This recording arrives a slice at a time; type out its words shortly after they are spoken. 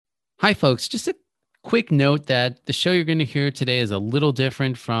Hi, folks. Just a quick note that the show you're going to hear today is a little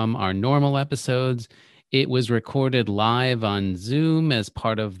different from our normal episodes. It was recorded live on Zoom as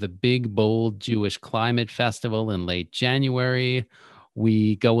part of the Big Bold Jewish Climate Festival in late January.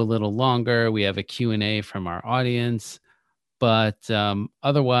 We go a little longer. We have a Q&A from our audience, but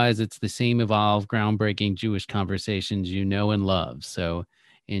otherwise it's the same evolved, groundbreaking Jewish conversations you know and love. So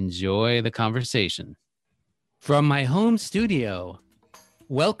enjoy the conversation. From my home studio,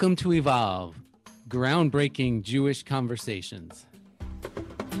 welcome to Evolve, groundbreaking Jewish conversations.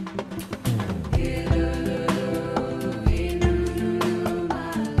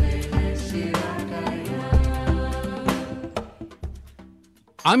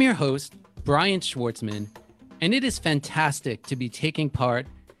 I'm your host, Brian Schwartzman, and it is fantastic to be taking part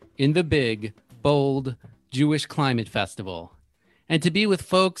in the Big, Bold Jewish Climate Festival and to be with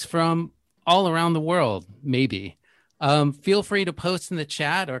folks from all around the world, maybe. Feel free to post in the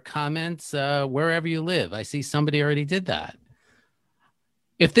chat or comments wherever you live. I see somebody already did that.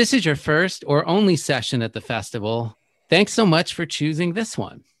 If this is your first or only session at the festival, thanks so much for choosing this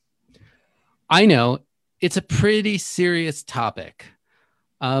one. I know it's a pretty serious topic.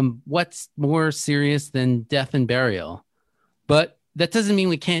 What's more serious than death and burial? But that doesn't mean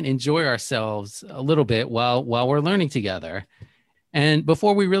we can't enjoy ourselves a little bit while we're learning together. And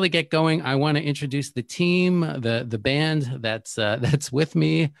before we really get going, I want to introduce the team, the band that's with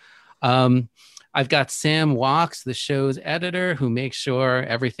me. I've got Sam Walks, the show's editor, who makes sure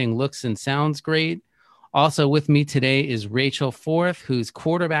everything looks and sounds great. Also with me today is Rachel Forth, who's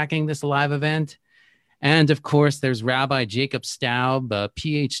quarterbacking this live event. And of course, there's Rabbi Jacob Staub, a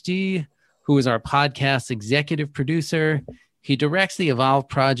PhD, who is our podcast executive producer. He directs the Evolve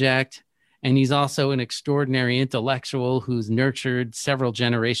Project. And he's also an extraordinary intellectual who's nurtured several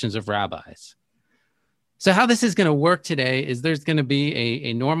generations of rabbis. So how this is going to work today is there's going to be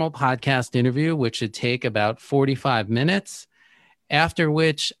a normal podcast interview, which should take about 45 minutes, after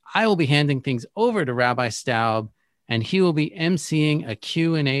which I will be handing things over to Rabbi Staub, and he will be emceeing a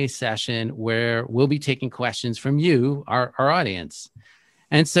Q&A session where we'll be taking questions from you, our audience.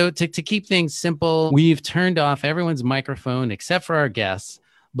 And so to keep things simple, we've turned off everyone's microphone except for our guests.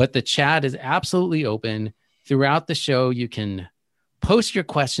 But the chat is absolutely open throughout the show. You can post your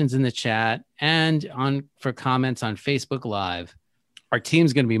questions in the chat and for comments on Facebook Live. Our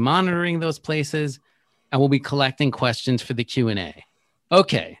team's going to be monitoring those places, and we'll be collecting questions for the Q&A.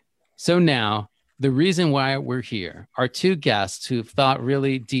 Okay, so now the reason why we're here are two guests who've thought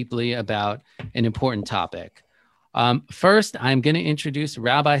really deeply about an important topic. First, I'm going to introduce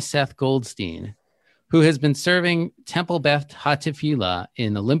Rabbi Seth Goldstein, who has been serving Temple Beth HaTefillah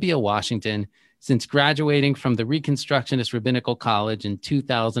in Olympia, Washington, since graduating from the Reconstructionist Rabbinical College in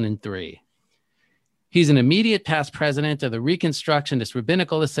 2003. He's an immediate past president of the Reconstructionist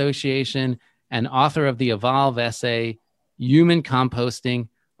Rabbinical Association and author of the Evolve essay, Human Composting,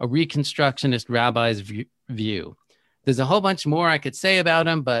 a Reconstructionist Rabbi's View. There's a whole bunch more I could say about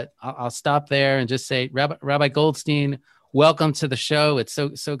him, but I'll stop there and just say, Rabbi Goldstein, welcome to the show. It's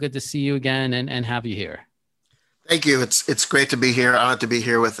so good to see you again and have you here. Thank you. It's great to be here. Honored to be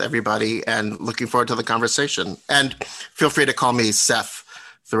here with everybody and looking forward to the conversation. And feel free to call me Seth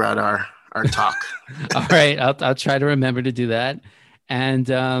throughout our talk. All right. I'll try to remember to do that. And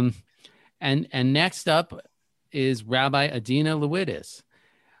next up is Rabbi Adina Lewidis,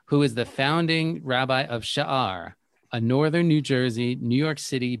 who is the founding rabbi of Sha'ar, a northern New Jersey, New York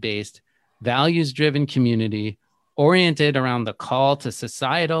City-based values-driven community oriented around the call to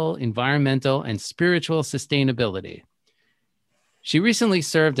societal, environmental, and spiritual sustainability. She recently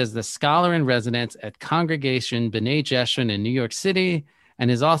served as the scholar in residence at Congregation B'nai Jeshurun in New York City,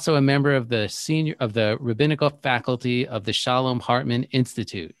 and is also a member of the rabbinical faculty of the Shalom Hartman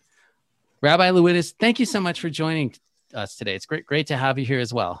Institute. Rabbi Lewidis, thank you so much for joining us today. It's great to have you here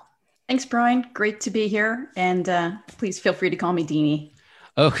as well. Thanks, Brian. Great to be here. And please feel free to call me Deanie.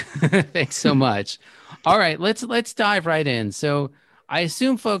 Oh, thanks so much. All right, let's dive right in. So I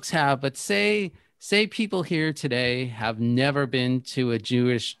assume folks have, but say people here today have never been to a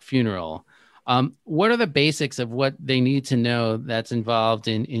Jewish funeral. What are the basics of what they need to know that's involved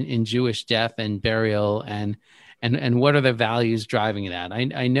in Jewish death and burial, and what are the values driving that?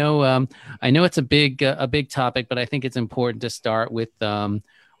 I know it's a big topic, but I think it's important to start with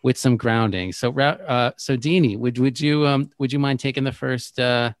some grounding. So Deanie, would you mind taking the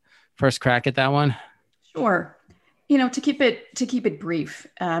first crack at that one? Sure. To keep it brief,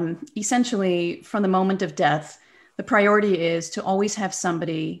 essentially from the moment of death, the priority is to always have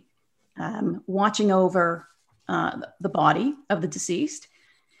somebody watching over the body of the deceased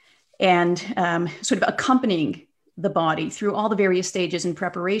and sort of accompanying the body through all the various stages in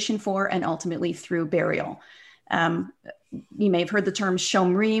preparation for and ultimately through burial. You may have heard the term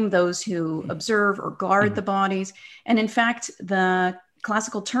shomrim, those who observe or guard the bodies. And in fact, the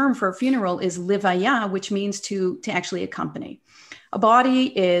classical term for a funeral is livaya, which means to actually accompany. A body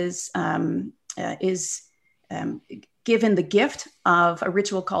is given the gift of a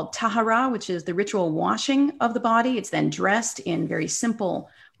ritual called tahara, which is the ritual washing of the body. It's then dressed in very simple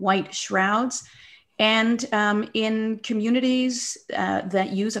white shrouds. And in communities that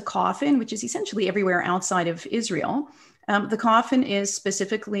use a coffin, which is essentially everywhere outside of Israel, the coffin is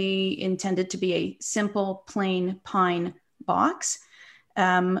specifically intended to be a simple, plain pine box,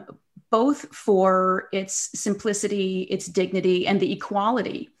 both for its simplicity, its dignity, and the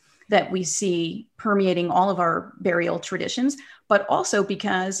equality that we see permeating all of our burial traditions, but also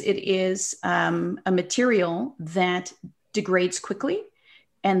because it is a material that degrades quickly,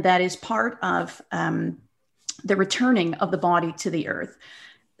 and that is part of the returning of the body to the earth.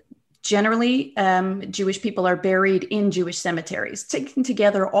 Generally, Jewish people are buried in Jewish cemeteries. Taking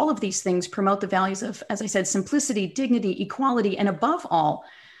together all of these things promote the values of, as I said, simplicity, dignity, equality, and above all,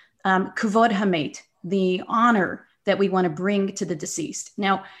 kavod hamet, the honor that we want to bring to the deceased.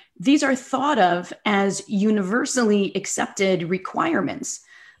 Now, these are thought of as universally accepted requirements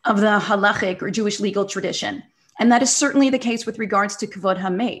of the halachic or Jewish legal tradition. And that is certainly the case with regards to kavod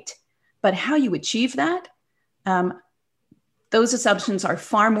hamet. But how you achieve that, those assumptions are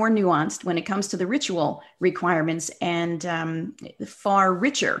far more nuanced when it comes to the ritual requirements and far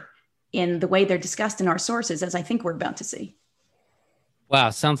richer in the way they're discussed in our sources, as I think we're about to see. Wow,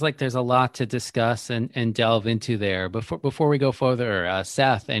 sounds like there's a lot to discuss and delve into there. Before we go further,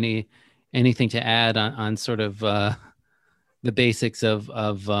 Seth, anything to add on sort of the basics of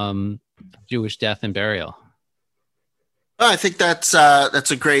Jewish death and burial? I think that's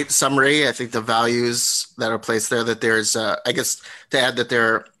a great summary. I think the values that are placed there, that there's, I guess, to add that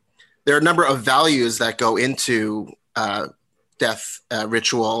there are a number of values that go into death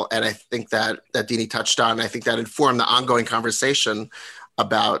ritual, and I think that Dini touched on. I think that informed the ongoing conversation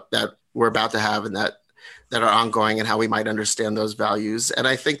about that we're about to have, and that are ongoing, and how we might understand those values. And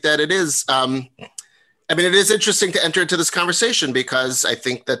I think that it is, it is interesting to enter into this conversation, because I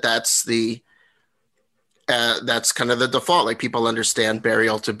think that that's kind of the default. Like, people understand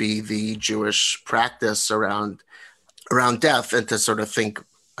burial to be the Jewish practice around death, and to sort of think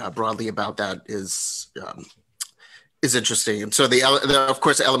broadly about that is interesting. And so the of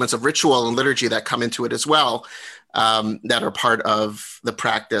course elements of ritual and liturgy that come into it as well, that are part of the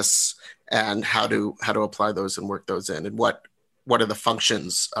practice, and how to apply those and work those in, and what are the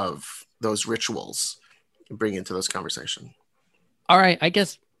functions of those rituals and bring into those conversation. All right, I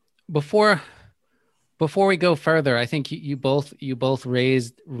guess before we go further, I think you both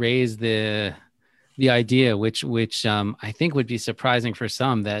raised the idea, which I think would be surprising for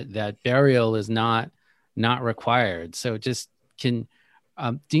some, that burial is not required. So just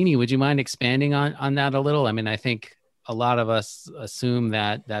Dini, would you mind expanding on that a little? I mean, I think a lot of us assume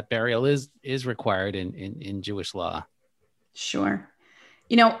that burial is required in Jewish law. Sure.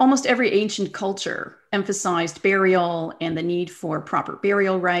 Almost every ancient culture emphasized burial and the need for proper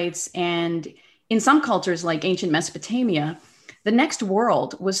burial rites. And in some cultures, like ancient Mesopotamia, the next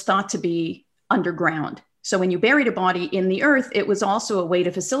world was thought to be underground. So when you buried a body in the earth, it was also a way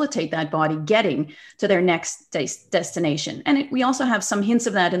to facilitate that body getting to their next destination. And we also have some hints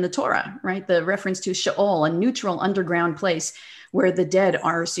of that in the Torah, right? The reference to Sheol, a neutral underground place where the dead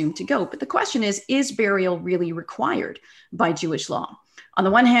are assumed to go. But the question is burial really required by Jewish law? On the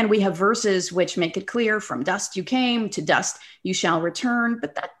one hand, we have verses which make it clear, from dust you came, to dust you shall return.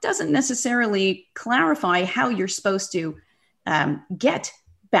 But that doesn't necessarily clarify how you're supposed to get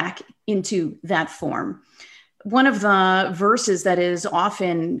back into that form. One of the verses that is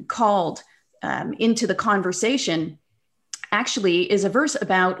often called into the conversation actually is a verse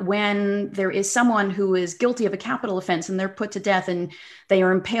about when there is someone who is guilty of a capital offense and they're put to death and they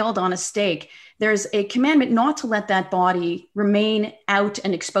are impaled on a stake. There's a commandment not to let that body remain out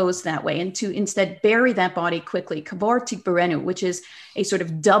and exposed that way, and to instead bury that body quickly, kabor tikbarenu, which is a sort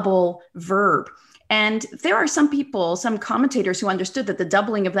of double verb. And there are some people, some commentators, who understood that the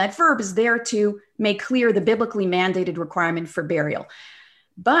doubling of that verb is there to make clear the biblically mandated requirement for burial.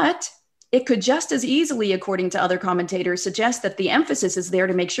 But it could just as easily, according to other commentators, suggest that the emphasis is there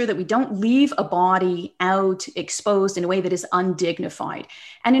to make sure that we don't leave a body out exposed in a way that is undignified.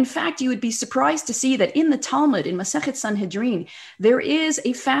 And in fact, you would be surprised to see that in the Talmud, in Masechet Sanhedrin, there is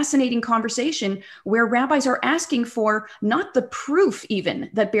a fascinating conversation where rabbis are asking for not the proof even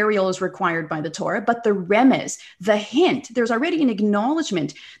that burial is required by the Torah, but the remez, the hint. There's already an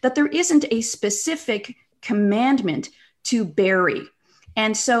acknowledgement that there isn't a specific commandment to bury.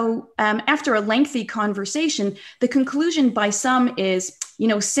 And so after a lengthy conversation, the conclusion by some is,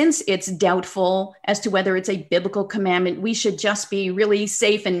 since it's doubtful as to whether it's a biblical commandment, we should just be really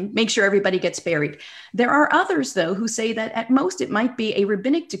safe and make sure everybody gets buried. There are others, though, who say that at most it might be a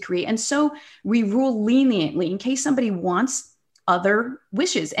rabbinic decree. And so we rule leniently in case somebody wants other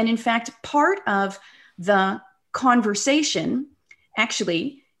wishes. And in fact, part of the conversation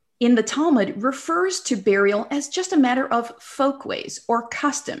actually in the Talmud refers to burial as just a matter of folkways or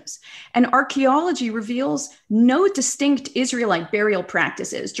customs. And archaeology reveals no distinct Israelite burial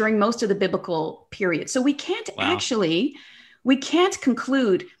practices during most of the biblical period. So we can't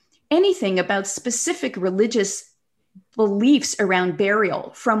conclude anything about specific religious beliefs around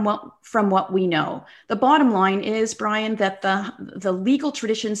burial from what we know. The bottom line is, Brian, that the legal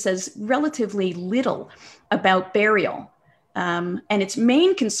tradition says relatively little about burial. And its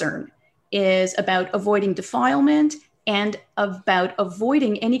main concern is about avoiding defilement and about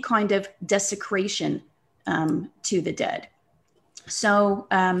avoiding any kind of desecration to the dead. So,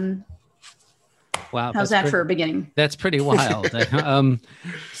 wow, how's that for a beginning? That's pretty wild.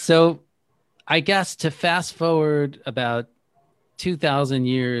 So, I guess to fast forward about 2,000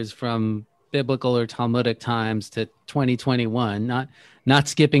 years from biblical or Talmudic times to 2021, not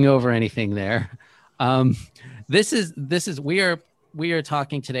skipping over anything there. We are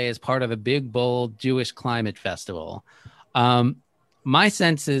talking today as part of a big, bold Jewish climate festival. My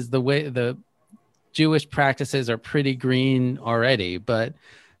sense is the way the Jewish practices are pretty green already, but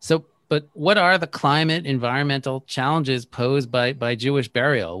what are the climate environmental challenges posed by Jewish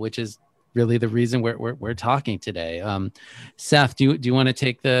burial, which is really the reason we're talking today? Seth, do you want to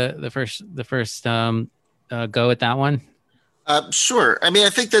take the first go at that one? Sure. I mean, I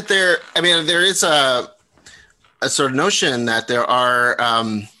think that there is a sort of notion that there are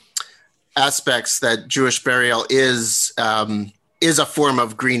aspects that Jewish burial is a form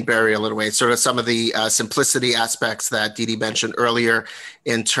of green burial in a way. Sort of some of the simplicity aspects that Didi mentioned earlier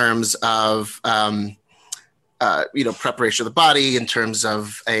in terms of preparation of the body, in terms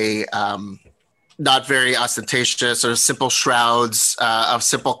of a not very ostentatious or simple shrouds, a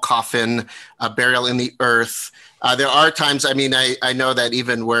simple coffin, burial in the earth. There are times, I know that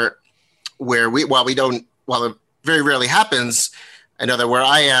even where while it very rarely happens, I know that where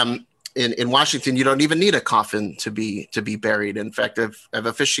I am in Washington, you don't even need a coffin to be buried. In fact, I've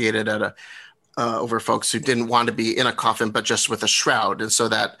officiated at over folks who didn't want to be in a coffin, but just with a shroud. And so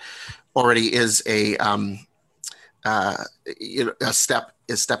that already is a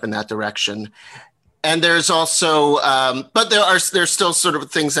step in that direction. And there's also, but there's still sort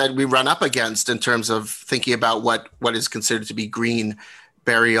of things that we run up against in terms of thinking about what is considered to be green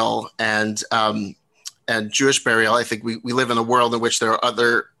burial and Jewish burial. I think we live in a world in which there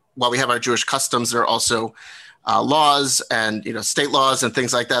are while we have our Jewish customs, there are also laws and state laws and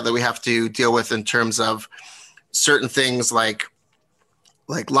things like that we have to deal with in terms of certain things like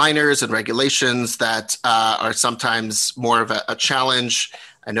liners and regulations that are sometimes more of a challenge.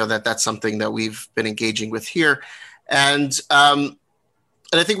 I know that that's something that we've been engaging with here. And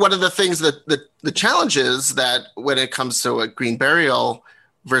I think one of the things that the challenge is that when it comes to a green burial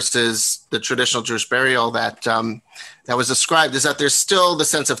versus the traditional Jewish burial that was described is that there's still the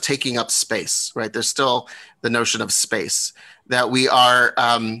sense of taking up space, right? There's still the notion of space that we are,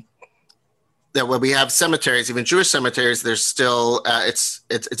 that when we have cemeteries, even Jewish cemeteries, there's still, it's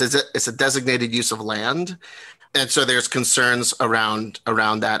a designated use of land. And so there's concerns around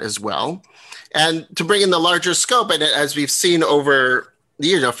that as well. And to bring in the larger scope, and as we've seen over the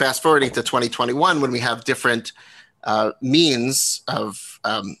years, fast forwarding to 2021, when we have different means of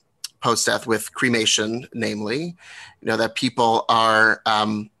post-death with cremation, namely, that people are,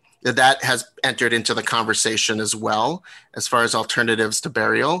 that has entered into the conversation as well, as far as alternatives to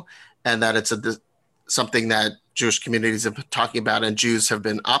burial, and that it's something that Jewish communities have been talking about and Jews have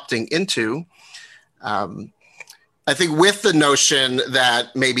been opting into. I think with the notion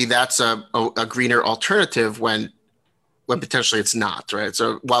that maybe that's a greener alternative when potentially it's not, right?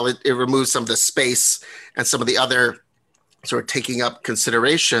 So while it removes some of the space and some of the other sort of taking up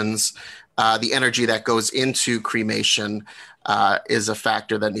considerations, the energy that goes into cremation is a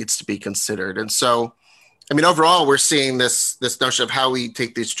factor that needs to be considered. And so, overall, we're seeing this notion of how we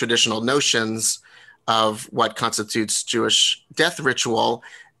take these traditional notions of what constitutes Jewish death ritual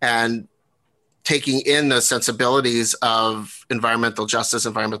and taking in the sensibilities of environmental justice,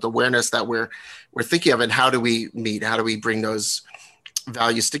 environmental awareness that we're thinking of, and how do we bring those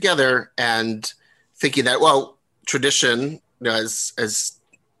values together, and thinking that, well, tradition, as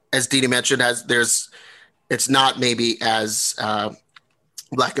Didi mentioned, it's not maybe as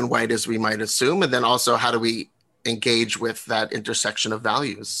black and white as we might assume, and then also how do we engage with that intersection of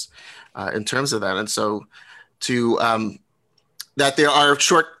values in terms of that. And so to that there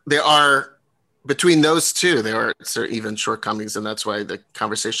are between those two, there are even shortcomings, and that's why the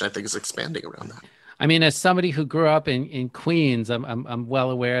conversation, I think, is expanding around that. I mean, as somebody who grew up in Queens, I'm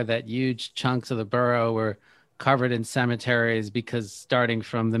well aware that huge chunks of the borough were covered in cemeteries because starting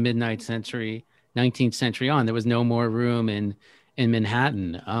from the mid-19th century on, there was no more room in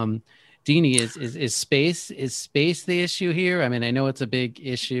Manhattan. Deanie, is space the issue here? I mean, I know it's a big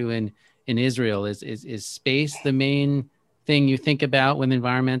issue in Israel. Is space the main thing you think about with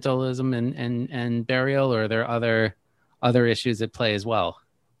environmentalism and burial, or are there other issues at play as well?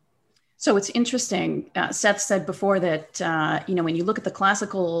 So it's interesting. Seth said before that, when you look at the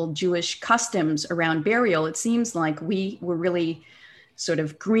classical Jewish customs around burial, it seems like we were really sort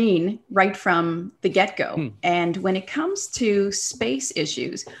of green right from the get-go. And when it comes to space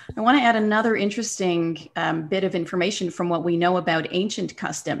issues, I want to add another interesting bit of information from what we know about ancient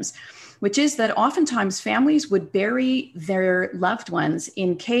customs, which is that oftentimes families would bury their loved ones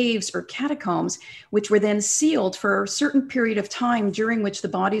in caves or catacombs, which were then sealed for a certain period of time during which the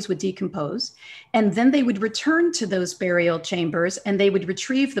bodies would decompose. And then they would return to those burial chambers and they would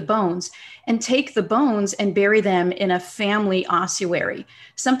retrieve the bones and take the bones and bury them in a family ossuary,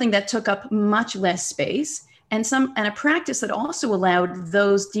 something that took up much less space and a practice that also allowed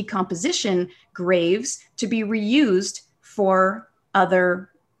those decomposition graves to be reused for other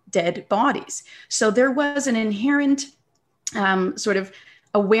dead bodies. So there was an inherent sort of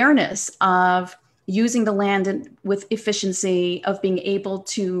awareness of using the land with efficiency, of being able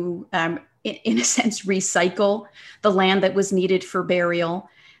to, in a sense, recycle the land that was needed for burial.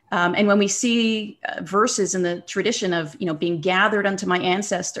 And when we see verses in the tradition of, being gathered unto my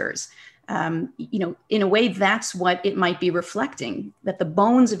ancestors, in a way, that's what it might be reflecting, that the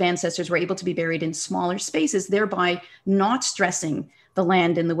bones of ancestors were able to be buried in smaller spaces, thereby not stressing the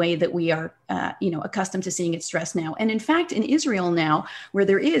land in the way that we are, accustomed to seeing it stressed now. And in fact, in Israel now, where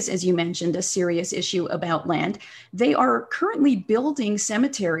there is, as you mentioned, a serious issue about land, they are currently building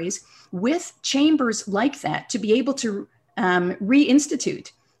cemeteries with chambers like that to be able to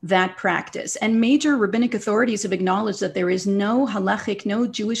reinstitute that practice. And major rabbinic authorities have acknowledged that there is no halachic, no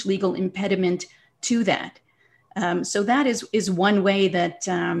Jewish legal impediment to that. So that is one way that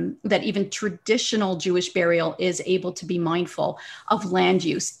that even traditional Jewish burial is able to be mindful of land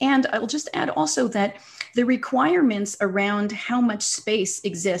use. And I'll just add also that the requirements around how much space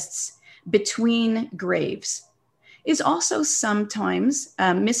exists between graves is also sometimes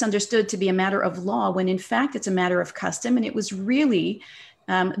misunderstood to be a matter of law, when in fact it's a matter of custom. And it was really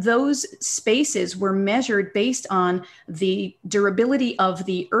those spaces were measured based on the durability of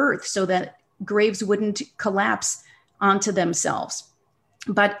the earth so that graves wouldn't collapse onto themselves.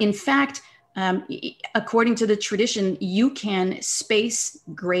 But in fact, according to the tradition, you can space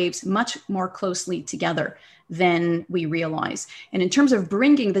graves much more closely together than we realize. And in terms of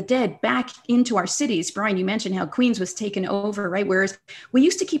bringing the dead back into our cities, Brian, you mentioned how Queens was taken over, right? Whereas we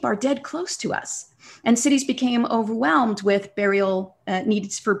used to keep our dead close to us, and cities became overwhelmed with burial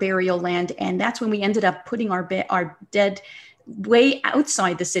needs for burial land. And that's when we ended up putting our dead way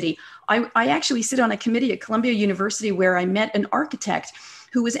outside the city. I actually sit on a committee at Columbia University where I met an architect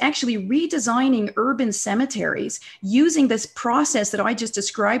who was actually redesigning urban cemeteries using this process that I just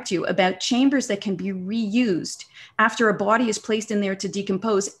described to you about chambers that can be reused after a body is placed in there to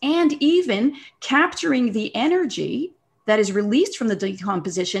decompose, and even capturing the energy that is released from the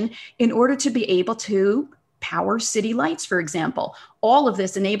decomposition in order to be able to power city lights, for example. All of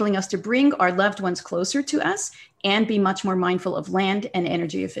this enabling us to bring our loved ones closer to us and be much more mindful of land and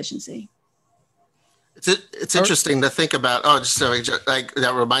energy efficiency. It's interesting to think about. Like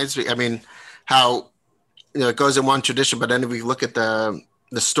that reminds me. I mean, how it goes in one tradition, but then if we look at the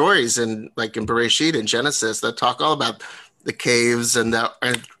stories in Bereshit and Genesis that talk all about the caves and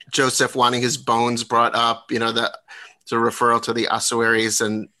Joseph wanting his bones brought up. The referral to the ossuaries,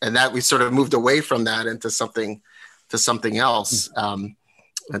 and that we sort of moved away from that into something else.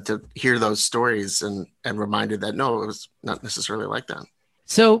 And to hear those stories and reminded that no, it was not necessarily like that.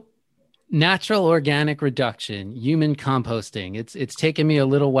 So natural organic reduction, human composting. It's taken me a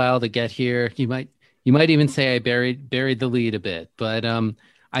little while to get here. You might even say I buried the lead a bit, but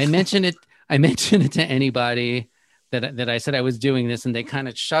I mentioned it to anybody that I said I was doing this, and they kind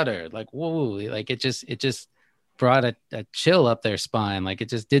of shuddered, like, whoa, like it just brought a chill up their spine. Like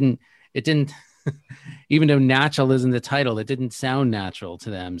it didn't even though natural isn't the title, it didn't sound natural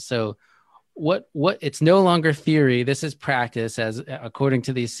to them. So what it's no longer theory. This is practice, as according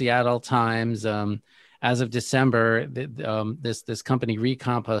to the Seattle Times. as of December, this company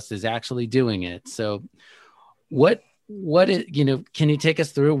Recompost is actually doing it. So what is, can you take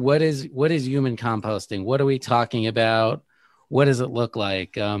us through what is human composting? What are we talking about? What does it look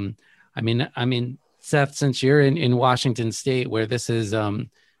like? I mean, Seth, since you're in Washington State, where this is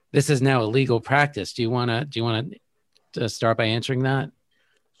now a legal practice, do you want to start by answering that?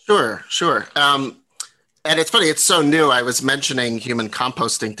 Sure. And it's funny, it's so new. I was mentioning human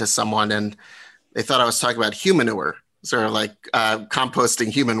composting to someone, and they thought I was talking about humanure, sort of like composting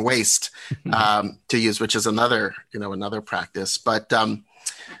human waste to use, which is another practice. But and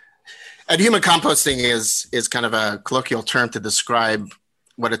human composting is kind of a colloquial term to describe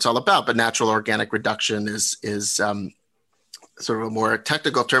what it's all about. But natural organic reduction is sort of a more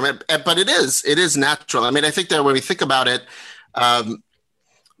technical term. But it is natural. I mean, I think that when we think about it,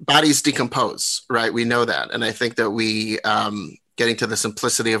 bodies decompose, right? We know that. And I think that we, getting to the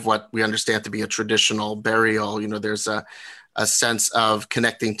simplicity of what we understand to be a traditional burial, there's a sense of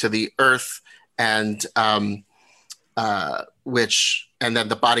connecting to the earth and then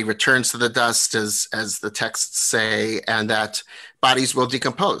the body returns to the dust as the texts say, and that bodies will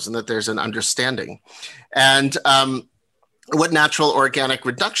decompose and that there's an understanding. And what natural organic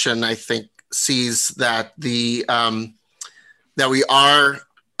reduction, I think, sees that that we are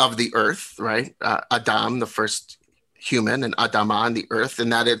of the earth, right? Adam, the first human, and Adama, and the earth,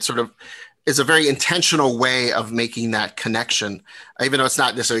 and that it sort of is a very intentional way of making that connection, even though it's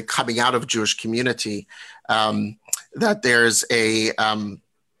not necessarily coming out of Jewish community, that there's a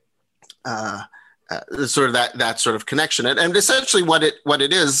sort of that sort of connection. And essentially what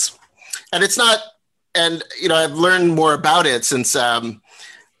it is, and it's not, and, I've learned more about it since, I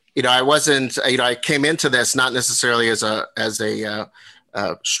wasn't, I came into this not necessarily as a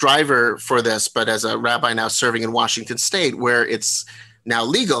striver for this, but as a rabbi now serving in Washington State, where it's now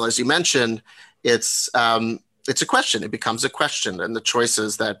legal, as you mentioned, it's a question. It becomes a question, and the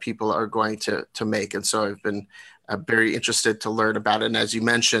choices that people are going to make. And so I've been very interested to learn about it. And as you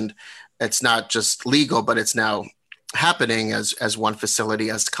mentioned, it's not just legal, but it's now happening as one facility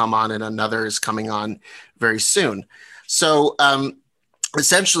has come on and another is coming on very soon. So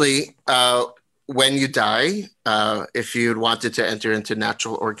essentially, when you die, if you wanted to enter into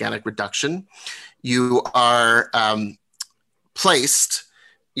natural organic reduction, you are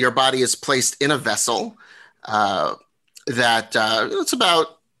your body is placed in a vessel that it's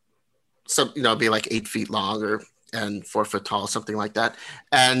about be like 8 feet long and 4 foot tall, something like that,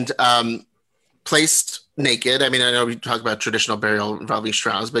 and placed naked. I mean, I know we talk about traditional burial involving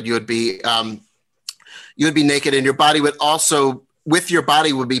shrouds, but you would be naked, and your body would also, with your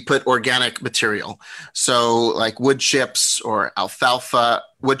body would be put organic material. So like wood chips, alfalfa,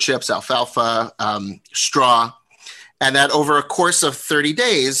 straw, and that over a course of 30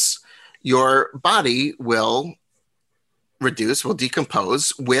 days, your body will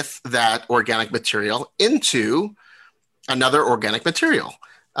decompose with that organic material into another organic material,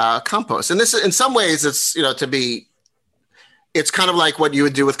 compost. And this, in some ways, it's, it's kind of like what you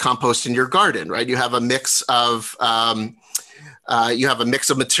would do with compost in your garden, right? You have a mix of,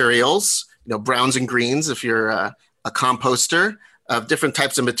 materials, browns and greens, if you're a composter, of different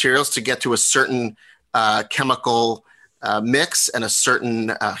types of materials to get to a certain chemical mix and a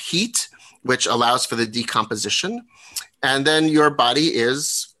certain heat, which allows for the decomposition. And then your body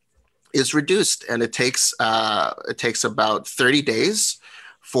is reduced, and it takes about 30 days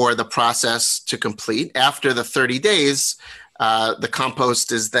for the process to complete. After the 30 days, the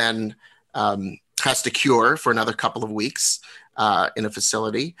compost is then has to cure for another couple of weeks in a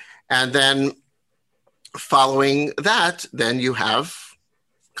facility. And then following that, then you have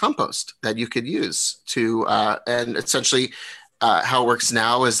compost that you could use to, and essentially how it works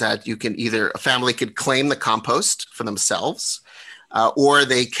now is that you can a family could claim the compost for themselves, or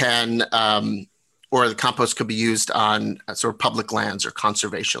they can, or the compost could be used on sort of public lands or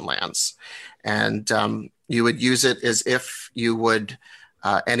conservation lands. And you would use it as if you would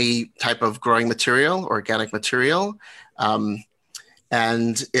any type of growing material, organic material.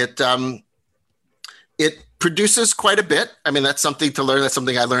 And it produces quite a bit. I mean, that's something to learn. That's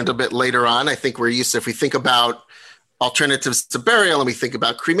something I learned a bit later on. I think we're used to, if we think about alternatives to burial, and we think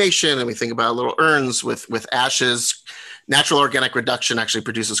about cremation, and we think about little urns with ashes, natural organic reduction actually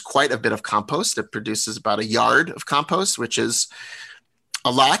produces quite a bit of compost. It produces about a yard of compost, which is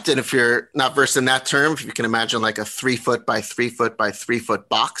a lot. And if you're not versed in that term, if you can imagine like a 3 foot by 3 foot by 3 foot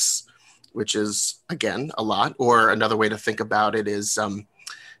box, which is, again, a lot. Or another way to think about it is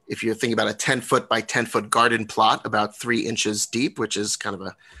if you're thinking about a 10 foot by 10 foot garden plot, about 3 inches deep, which is kind of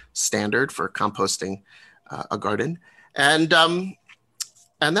a standard for composting a garden. And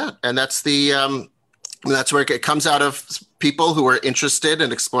that's the And that's where it comes out of people who are interested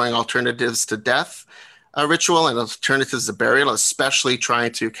in exploring alternatives to death ritual and alternatives to burial, especially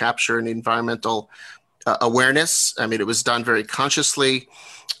trying to capture an environmental awareness. I mean, it was done very consciously.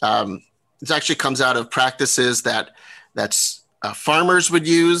 It actually comes out of practices that farmers would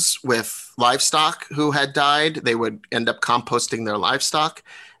use with livestock who had died. They would end up composting their livestock.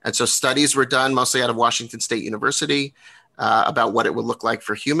 And so studies were done mostly out of Washington State University about what it would look like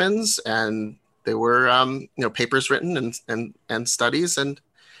for humans. And there were papers written and studies, and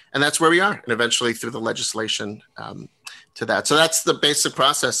that's where we are. And eventually through the legislation to that. So that's the basic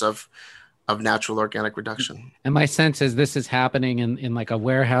process of natural organic reduction. And my sense is this is happening in like a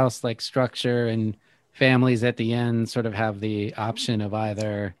warehouse like structure, and families at the end sort of have the option of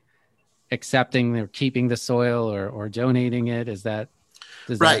either accepting or keeping the soil or donating it. Does that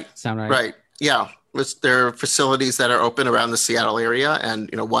sound right? Right. Yeah. There are facilities that are open around the Seattle area, and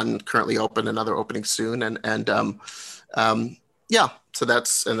one currently open, another opening soon, and so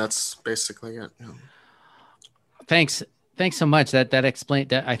that's basically it. Yeah. Thanks so much. That explains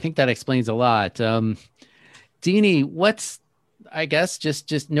that. I think that explains a lot. Deanie, what's, I guess,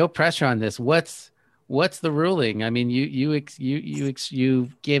 just no pressure on this. What's the ruling? I mean, you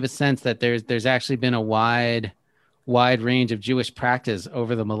gave a sense that there's actually been a wide range of Jewish practice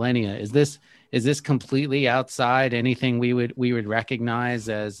over the millennia. Is this completely outside anything we would recognize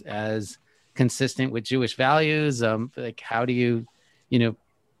as consistent with Jewish values? Like, how do you,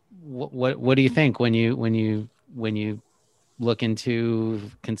 what do you think when you look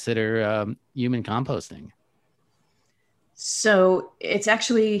into consider human composting? So it's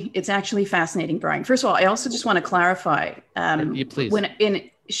actually fascinating, Brian. First of all, I also just want to clarify, please. When in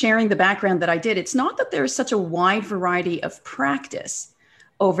sharing the background that I did, it's not that there's such a wide variety of practice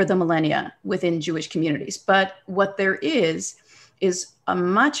over the millennia within Jewish communities, but what there is a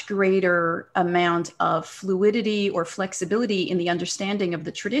much greater amount of fluidity or flexibility in the understanding of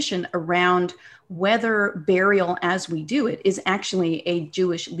the tradition around whether burial as we do it is actually a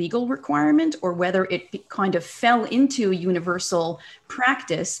Jewish legal requirement, or whether it kind of fell into universal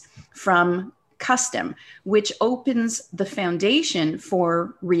practice from custom, which opens the foundation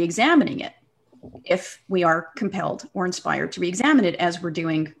for re-examining it if we are compelled or inspired to re-examine it, as we're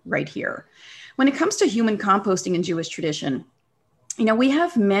doing right here. When it comes to human composting in Jewish tradition, we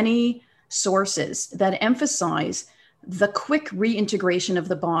have many sources that emphasize the quick reintegration of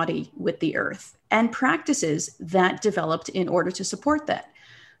the body with the earth and practices that developed in order to support that.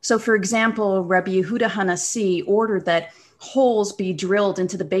 So, for example, Rabbi Yehuda Hanassi ordered that holes be drilled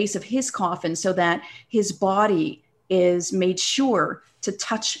into the base of his coffin so that his body is made sure to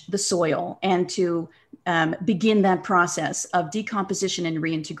touch the soil and to begin that process of decomposition and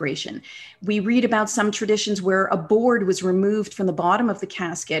reintegration. We read about some traditions where a board was removed from the bottom of the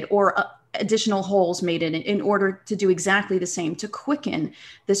casket, or additional holes made in order to do exactly the same, to quicken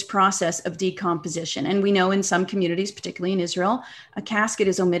this process of decomposition. And we know in some communities, particularly in Israel, a casket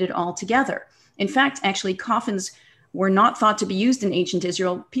is omitted altogether. In fact, actually, coffins were not thought to be used in ancient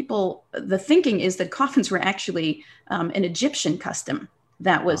Israel. The thinking is that coffins were actually an Egyptian custom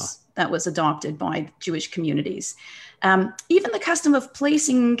that was adopted by Jewish communities. Even the custom of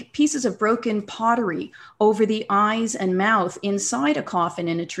placing pieces of broken pottery over the eyes and mouth inside a coffin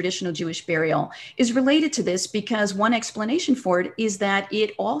in a traditional Jewish burial is related to this, because one explanation for it is that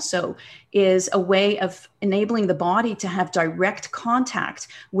it also is a way of enabling the body to have direct contact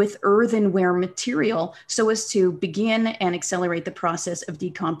with earthenware material so as to begin and accelerate the process of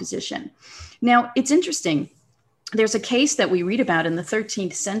decomposition. Now, it's interesting. There's a case that we read about in the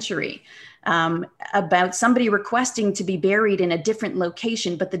 13th century about somebody requesting to be buried in a different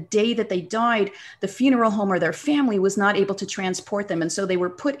location, but the day that they died, the funeral home or their family was not able to transport them. And so they were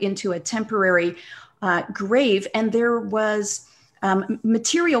put into a temporary grave, and there was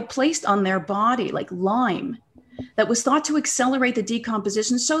material placed on their body, like lime, that was thought to accelerate the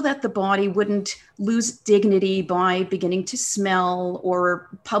decomposition so that the body wouldn't lose dignity by beginning to smell or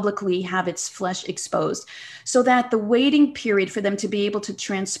publicly have its flesh exposed, so that the waiting period for them to be able to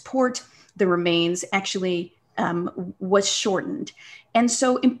transport the remains actually was shortened. And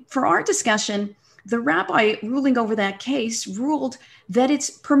so for our discussion, the rabbi ruling over that case ruled that it's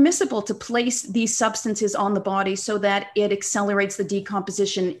permissible to place these substances on the body so that it accelerates the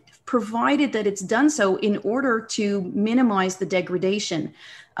decomposition, provided that it's done so in order to minimize the degradation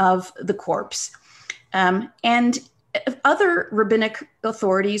of the corpse. And other rabbinic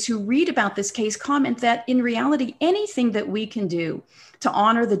authorities who read about this case comment that in reality, anything that we can do to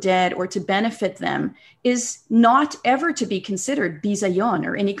honor the dead or to benefit them is not ever to be considered bizayon,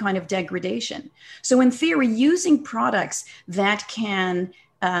 or any kind of degradation. So in theory, using products that can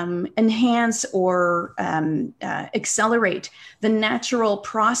enhance or accelerate the natural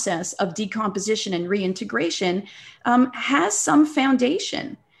process of decomposition and reintegration has some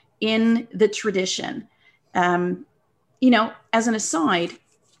foundation in the tradition. As an aside,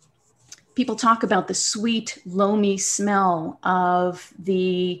 people talk about the sweet, loamy smell of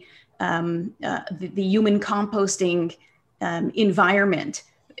the human composting environment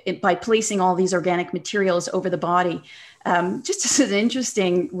by placing all these organic materials over the body. Just as an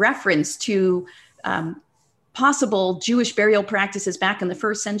interesting reference to possible Jewish burial practices back in the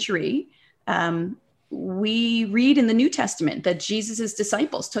first century, we read in the New Testament that Jesus's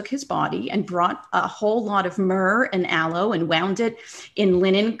disciples took his body and brought a whole lot of myrrh and aloe and wound it in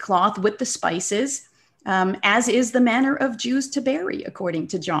linen cloth with the spices, as is the manner of Jews to bury, according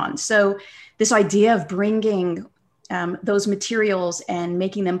to John. So this idea of bringing those materials and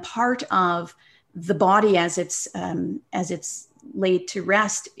making them part of the body as it's laid to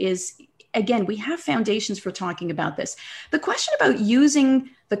rest is, again, we have foundations for talking about this. The question about using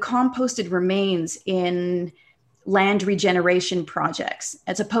the composted remains in land regeneration projects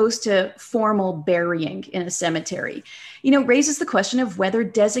as opposed to formal burying in a cemetery, raises the question of whether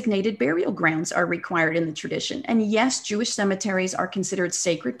designated burial grounds are required in the tradition. And yes, Jewish cemeteries are considered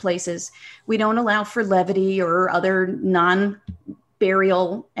sacred places. We don't allow for levity or other non-burial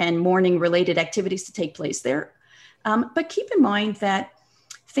and mourning related activities to take place there. But keep in mind that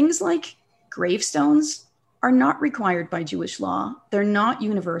things like gravestones are not required by Jewish law. They're not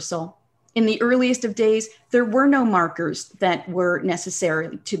universal. In the earliest of days, there were no markers that were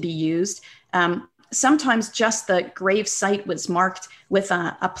necessary to be used. Sometimes just the grave site was marked with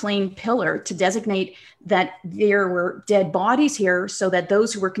a plain pillar to designate that there were dead bodies here so that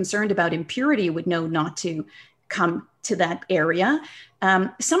those who were concerned about impurity would know not to come to that area.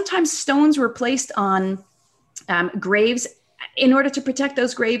 Sometimes stones were placed on graves in order to protect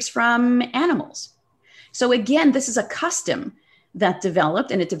those graves from animals. So again, this is a custom that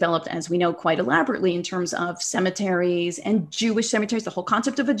developed, and it developed, as we know, quite elaborately in terms of cemeteries and Jewish cemeteries. The whole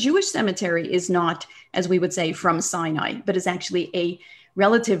concept of a Jewish cemetery is not, as we would say, from Sinai, but is actually a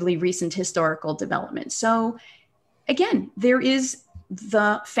relatively recent historical development. So again, there is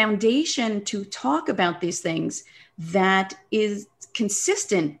the foundation to talk about these things that is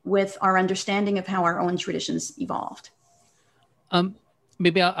consistent with our understanding of how our own traditions evolved.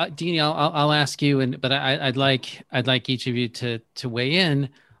 Maybe Deanie, I'll ask you, but I'd like each of you to weigh in.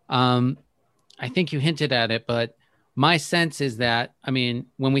 I think you hinted at it, but my sense is that, when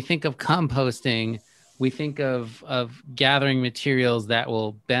we think of composting, we think of gathering materials that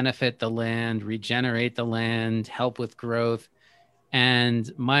will benefit the land, regenerate the land, help with growth.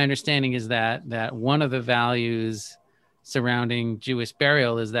 And my understanding is that one of the values surrounding Jewish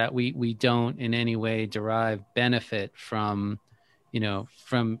burial is that we don't in any way derive benefit from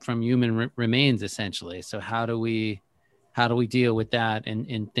human remains, essentially. So how do we deal with that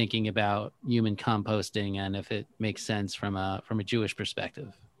in thinking about human composting, and if it makes sense from a Jewish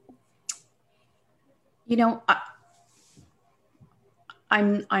perspective?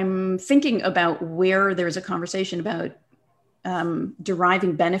 I'm thinking about where there's a conversation about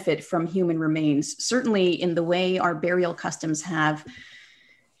deriving benefit from human remains. Certainly, in the way our burial customs have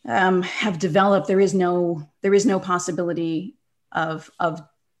developed, there is no possibility of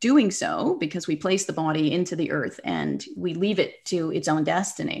doing so, because we place the body into the earth and we leave it to its own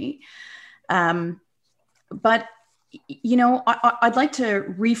destiny. But I'd like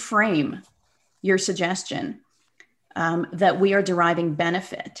to reframe your suggestion that we are deriving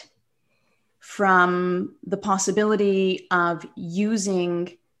benefit from the possibility of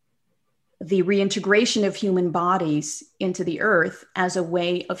using the reintegration of human bodies into the earth as a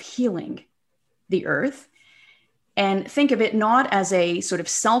way of healing the earth. And think of it not as a sort of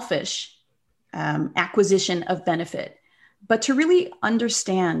selfish acquisition of benefit, but to really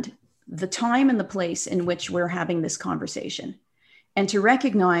understand the time and the place in which we're having this conversation, and to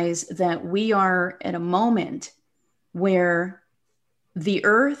recognize that we are at a moment where the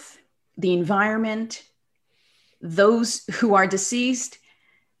earth, the environment, those who are deceased,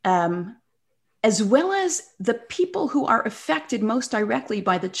 as well as the people who are affected most directly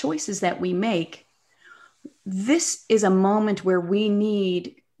by the choices that we make, this is a moment where we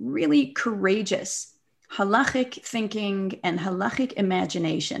need really courageous halachic thinking and halachic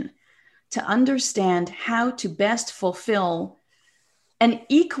imagination to understand how to best fulfill an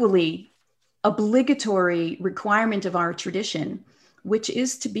equally obligatory requirement of our tradition, which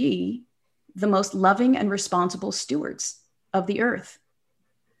is to be the most loving and responsible stewards of the earth.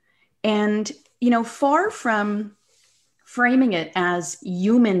 And, far from framing it as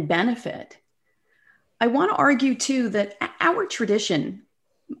human benefit, I want to argue too that our tradition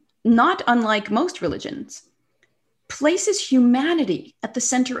not unlike most religions, places humanity at the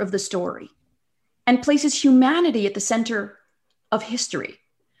center of the story and places humanity at the center of history.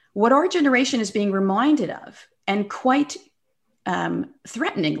 What our generation is being reminded of, and quite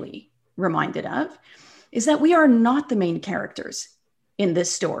threateningly reminded of, is that we are not the main characters in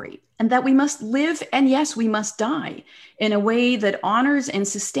this story, and that we must live, and yes, we must die, in a way that honors and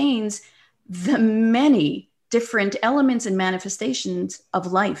sustains the many different elements and manifestations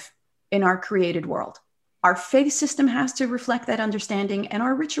of life in our created world. Our faith system has to reflect that understanding, and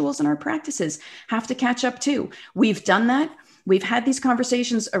our rituals and our practices have to catch up too. We've done that. We've had these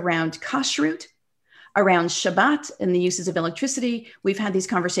conversations around kashrut, around Shabbat and the uses of electricity. We've had these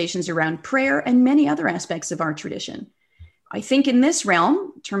conversations around prayer and many other aspects of our tradition. I think in this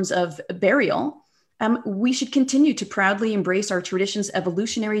realm, in terms of burial, we should continue to proudly embrace our tradition's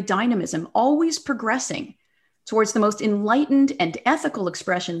evolutionary dynamism, always progressing towards the most enlightened and ethical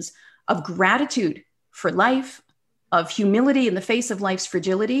expressions of gratitude for life, of humility in the face of life's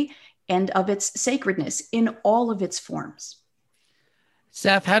fragility, and of its sacredness in all of its forms.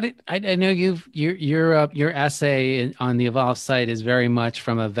 Seth, how did I know your essay on the Evolve site is very much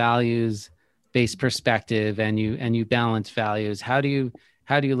from a values-based perspective, and you balance values. How do you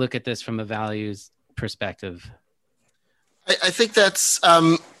look at this from a values perspective? I think that's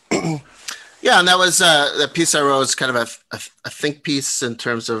yeah, and that was the piece I wrote was kind of a think piece in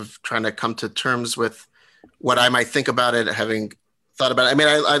terms of trying to come to terms with what I might think about it, having thought about it. I mean,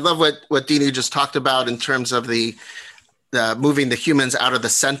 I love what Dini just talked about in terms of the moving the humans out of the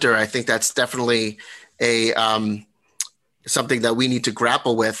center. I think that's definitely a something that we need to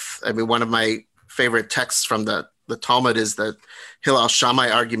grapple with. I mean, one of my favorite texts from the Talmud is the Hillel Shammai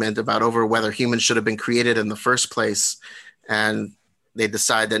argument about over whether humans should have been created in the first place. And they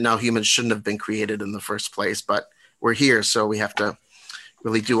decide that no, humans shouldn't have been created in the first place, but we're here, so we have to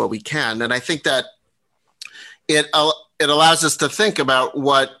really do what we can. And I think that it allows us to think about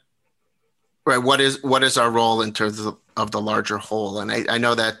what is our role in terms of the larger whole. And I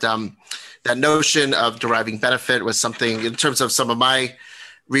know that that notion of deriving benefit was something in terms of some of my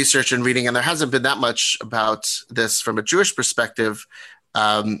research and reading, and there hasn't been that much about this from a Jewish perspective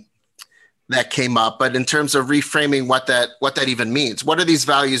that came up, but in terms of reframing what that even means, what do these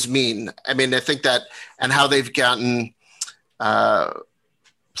values mean? I mean, I think that, and how they've gotten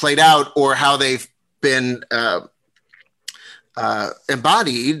played out, or how they've been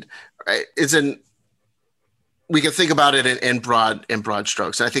embodied, right, we can think about it in broad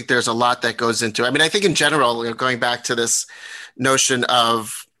strokes. I think there's a lot that goes into. I mean, I think in general, going back to this notion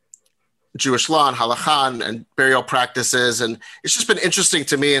of Jewish law and halakha and burial practices. And it's just been interesting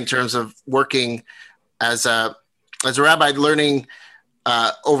to me in terms of working as a rabbi, learning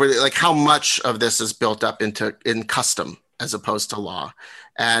over like how much of this is built up in custom as opposed to law.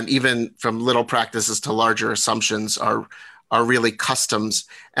 And even from little practices to larger assumptions are really customs.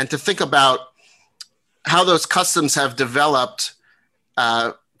 And to think about how those customs have developed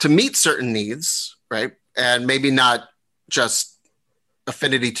to meet certain needs, right? And maybe not just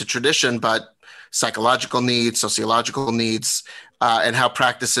affinity to tradition, but psychological needs, sociological needs, and how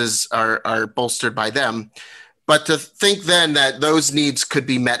practices are bolstered by them. But to think then that those needs could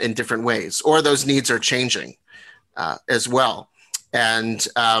be met in different ways, or those needs are changing as well. And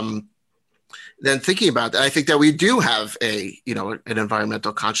then thinking about that, I think that we do have an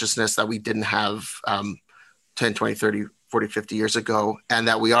environmental consciousness that we didn't have 10, 20, 30, 40, 50 years ago, and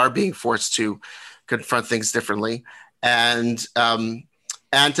that we are being forced to confront things differently. And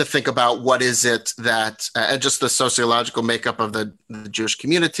to think about what is it that, and just the sociological makeup of the Jewish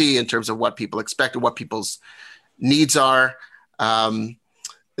community in terms of what people expect and what people's needs are. You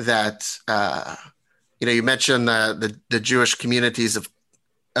mentioned the Jewish communities of,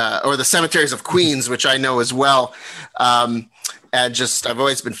 or the cemeteries of Queens, which I know as well. And just, I've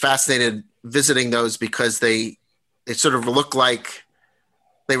always been fascinated visiting those because they sort of look like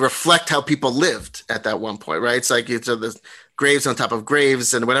they reflect how people lived at that one point, right? It's like the graves on top of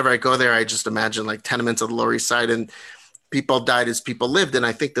graves. And whenever I go there, I just imagine like tenements on the Lower East Side, and people died as people lived. And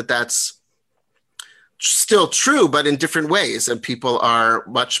I think that that's still true, but in different ways. And people are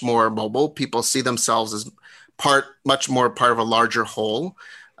much more mobile. People see themselves as much more part of a larger whole.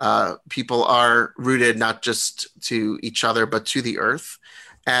 People are rooted not just to each other, but to the earth.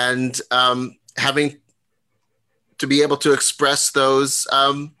 And having to be able to express those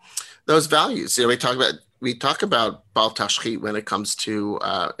values. We talk about Bal Tashchit when it comes to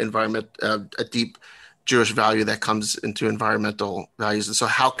environment, a deep Jewish value that comes into environmental values. And so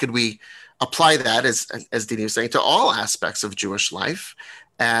how could we apply that, as Dini was saying, to all aspects of Jewish life?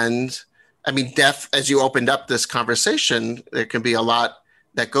 And I mean, death, as you opened up this conversation, there can be a lot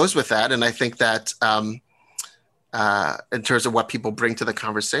that goes with that. And I think that in terms of what people bring to the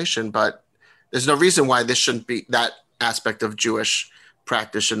conversation, but there's no reason why this shouldn't be, that aspect of Jewish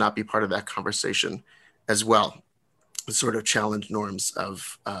practice should not be part of that conversation as well. The sort of challenge norms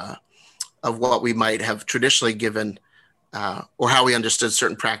of what we might have traditionally given or how we understood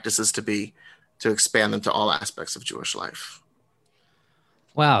certain practices to be, to expand them to all aspects of Jewish life.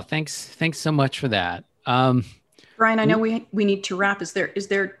 Wow. Thanks so much for that. Brian, I know we need to wrap. Is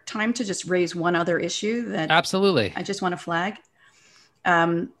there time to just raise one other issue that absolutely I just want to flag?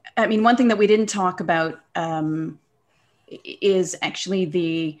 I mean, one thing that we didn't talk about is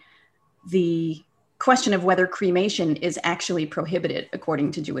actually the question of whether cremation is actually prohibited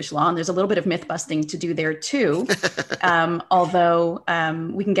according to Jewish law. And there's a little bit of myth busting to do there too. Although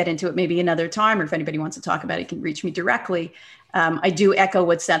we can get into it maybe another time, or if anybody wants to talk about it, you can reach me directly. I do echo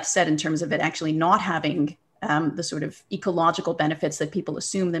what Seth said in terms of it actually not having the sort of ecological benefits that people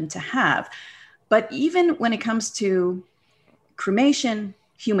assume them to have. But even when it comes to cremation,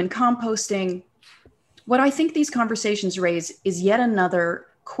 human composting, what I think these conversations raise is yet another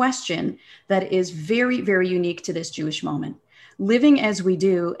question that is very, very unique to this Jewish moment. Living as we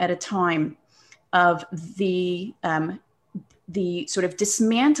do at a time of the sort of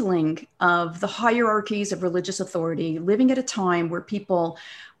dismantling of the hierarchies of religious authority, living at a time where people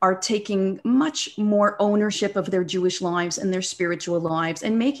are taking much more ownership of their Jewish lives and their spiritual lives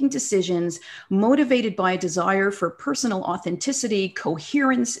and making decisions motivated by a desire for personal authenticity,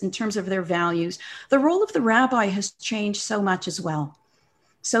 coherence in terms of their values. The role of the rabbi has changed so much as well.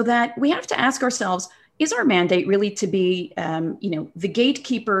 So that we have to ask ourselves, is our mandate really to be, the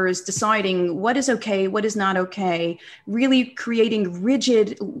gatekeepers deciding what is okay, what is not okay, really creating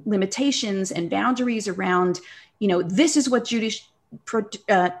rigid limitations and boundaries around, this is what Jewish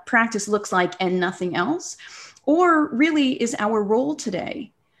practice looks like and nothing else? Or really is our role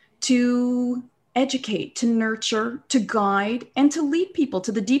today to educate, to nurture, to guide, and to lead people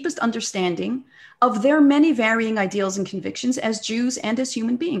to the deepest understanding of their many varying ideals and convictions as Jews and as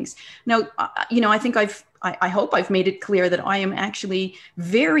human beings? Now, I think I hope I've made it clear that I am actually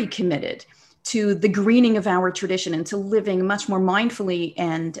very committed to the greening of our tradition and to living much more mindfully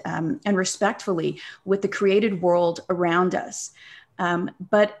and respectfully with the created world around us.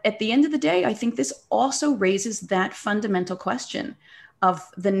 But at the end of the day, I think this also raises that fundamental question of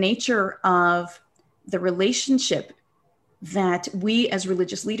the nature of the relationship that we as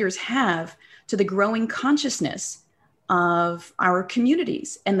religious leaders have to the growing consciousness of our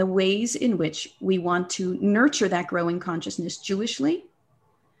communities and the ways in which we want to nurture that growing consciousness Jewishly.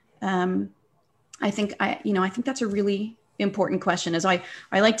 I think that's a really important question. As I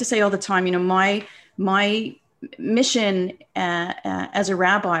like to say all the time, my mission as a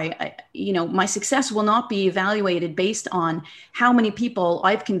rabbi, my success will not be evaluated based on how many people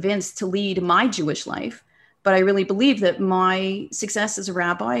I've convinced to lead my Jewish life. But I really believe that my success as a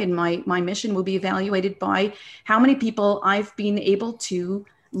rabbi and my mission will be evaluated by how many people I've been able to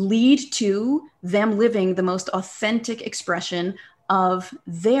lead to them living the most authentic expression of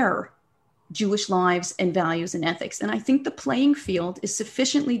their Jewish lives and values and ethics. And I think the playing field is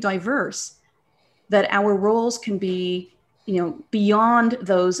sufficiently diverse that our roles can be, beyond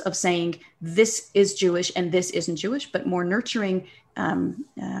those of saying this is Jewish and this isn't Jewish, but more nurturing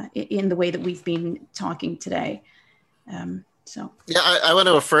in the way that we've been talking today. I want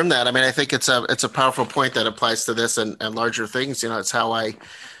to affirm that. I mean, I think it's a powerful point that applies to this and larger things. It's how I,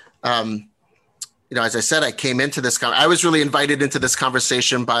 as I said, I came into this. I was really invited into this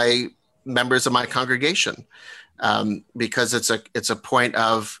conversation by members of my congregation because it's a point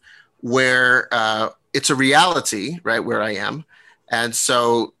of where it's a reality, right, where I am. And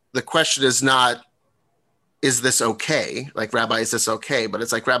so the question is not, is this okay? Like, Rabbi, is this okay? But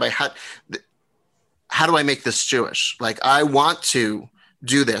it's like, Rabbi, how do I make this Jewish? Like, I want to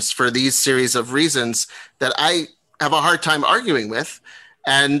do this for these series of reasons that I have a hard time arguing with.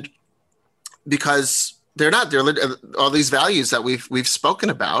 And because they're all these values that we've spoken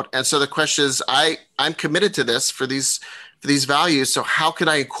about. And so the question is, I'm committed to this for these values. So how could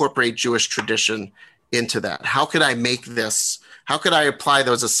I incorporate Jewish tradition into that? How could I make this? How could I apply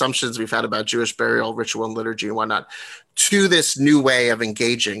those assumptions we've had about Jewish burial, ritual, and liturgy and whatnot to this new way of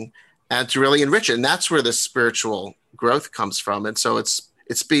engaging and to really enrich it? And that's where the spiritual growth comes from. And so it's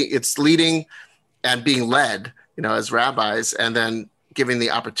leading and being led, as rabbis, and then giving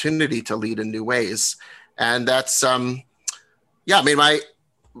the opportunity to lead in new ways. And that's, my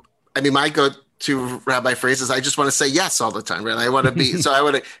go-to rabbi phrase is, I just want to say yes all the time, right? I want to be,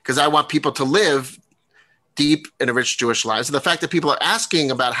 because I want people to live deep and enriched Jewish lives. And the fact that people are asking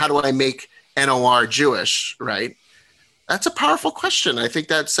about how do I make NOR Jewish, right? That's a powerful question. I think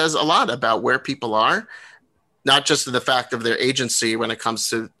that says a lot about where people are, not just in the fact of their agency when it comes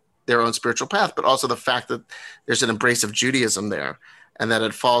to their own spiritual path, but also the fact that there's an embrace of Judaism there, and that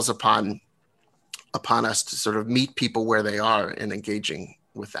it falls upon us to sort of meet people where they are in engaging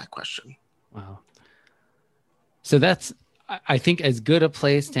with that question. Wow. So that's, I think, as good a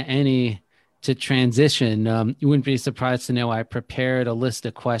place to any to transition. You wouldn't be surprised to know I prepared a list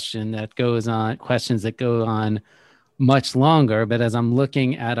of questions that go on much longer. But as I'm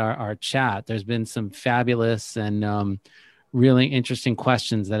looking at our chat, there's been some fabulous and really interesting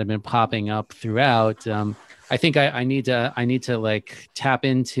questions that have been popping up throughout. I think I need to like tap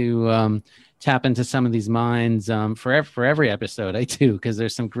into some of these minds for every episode I do, because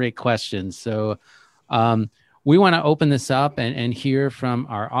there's some great questions. So we want to open this up and hear from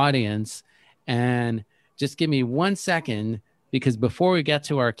our audience. And just give me 1 second, because before we get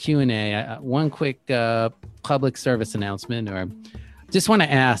to our Q&A, one quick public service announcement, or just want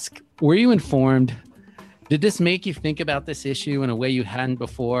to ask, were you informed? Did this make you think about this issue in a way you hadn't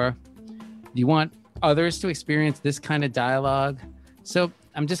before? Do you want others to experience this kind of dialogue? So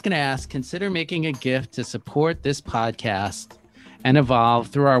I'm just going to ask, consider making a gift to support this podcast and Evolve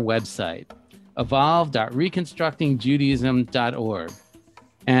through our website, evolve.reconstructingjudaism.org.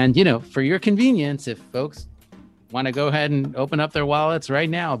 And, for your convenience, if folks want to go ahead and open up their wallets right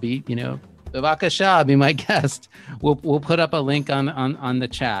now, bevakasha, be my guest. We'll put up a link on the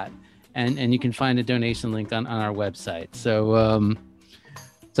chat, and you can find a donation link on our website. So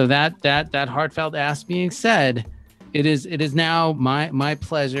that heartfelt ask being said, it is now my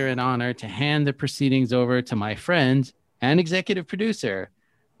pleasure and honor to hand the proceedings over to my friend and executive producer,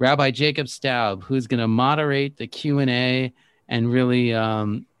 Rabbi Jacob Staub, who's going to moderate the Q&A and really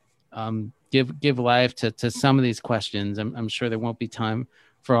give life to some of these questions. I'm sure there won't be time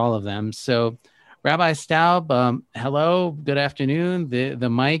for all of them. So, Rabbi Staub, hello, good afternoon. The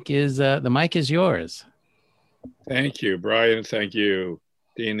mic is yours. Thank you, Brian. Thank you,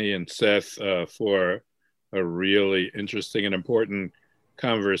 Deanie and Seth, for a really interesting and important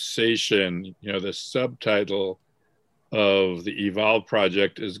conversation. The subtitle of the Evolve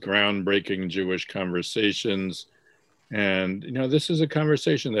Project is Groundbreaking Jewish Conversations. And, this is a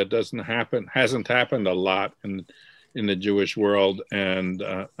conversation that hasn't happened a lot in the Jewish world. And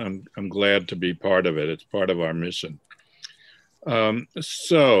I'm glad to be part of it. It's part of our mission.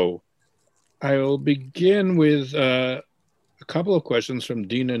 So I will begin with a couple of questions from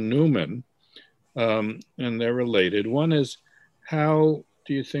Dina Newman, and they're related. One is, how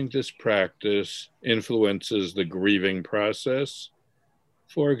do you think this practice influences the grieving process?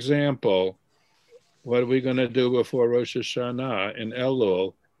 For example, what are we going to do before Rosh Hashanah in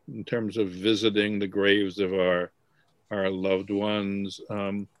Elul in terms of visiting the graves of our loved ones?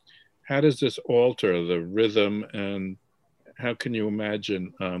 How does this alter the rhythm, and how can you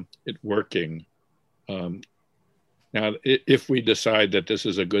imagine it working? Now, if we decide that this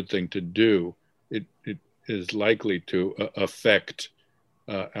is a good thing to do, it is likely to affect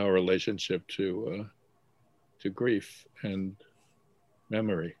our relationship to grief and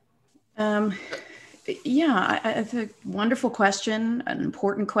memory. Yeah, it's a wonderful question, an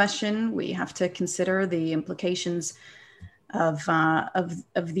important question. We have to consider the implications of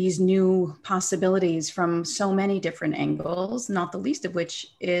these new possibilities from so many different angles, not the least of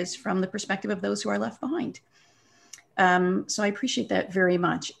which is from the perspective of those who are left behind. So I appreciate that very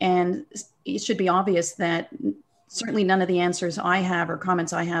much. And it should be obvious that certainly none of the answers I have or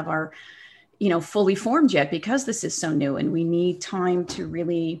comments I have are, fully formed yet, because this is so new and we need time to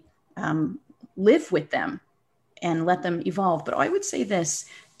really live with them and let them evolve. But I would say this,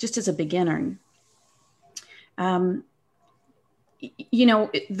 just as a beginner, the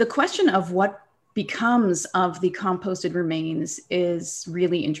question of what becomes of the composted remains is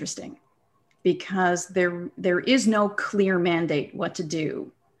really interesting, because there is no clear mandate what to do.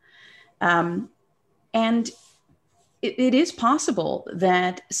 And it is possible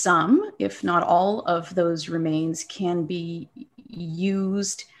that some, if not all, of those remains can be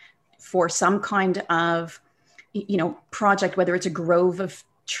used for some kind of, project, whether it's a grove of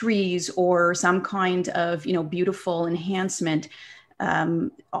trees or some kind of, beautiful enhancement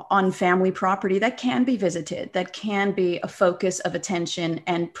on family property that can be visited, that can be a focus of attention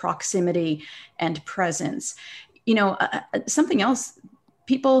and proximity and presence. Something else,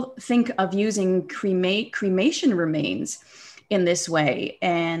 people think of using cremation remains in this way,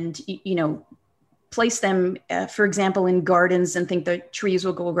 and, place them, for example, in gardens and think the trees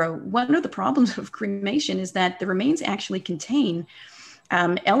will grow. One of the problems of cremation is that the remains actually contain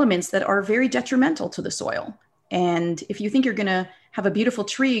elements that are very detrimental to the soil. And if you think you're going to have a beautiful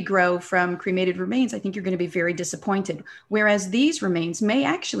tree grow from cremated remains, I think you're going to be very disappointed. Whereas these remains may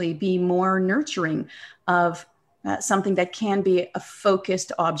actually be more nurturing of something that can be a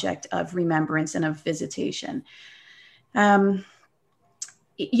focused object of remembrance and of visitation. You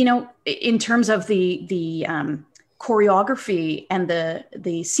know, in terms of the choreography and the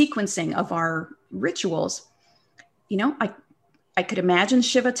sequencing of our rituals, you know, I could imagine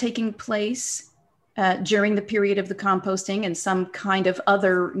Shiva taking place during the period of the composting, and some kind of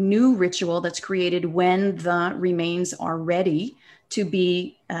other new ritual that's created when the remains are ready to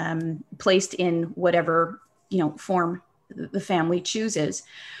be placed in whatever, you know, form the family chooses.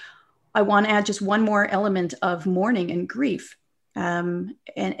 I want to add just one more element of mourning and grief, and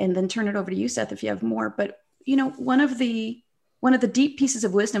then turn it over to you, Seth, if you have more. But you know, one of the deep pieces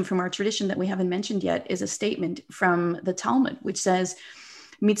of wisdom from our tradition that we haven't mentioned yet is a statement from the Talmud, which says,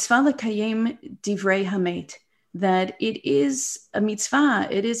 "Mitzvah lekayem divrei hamet," that it is a mitzvah,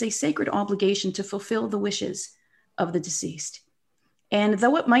 it is a sacred obligation to fulfill the wishes of the deceased. And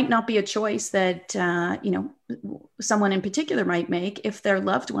though it might not be a choice that you know, someone in particular might make, if their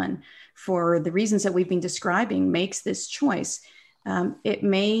loved one, for the reasons that we've been describing, makes this choice, it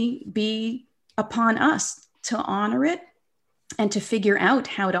may be upon us to honor it and to figure out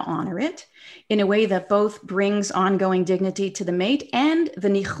how to honor it in a way that both brings ongoing dignity to the mate and the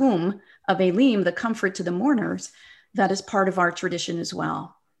nichum of Elim, the comfort to the mourners, that is part of our tradition as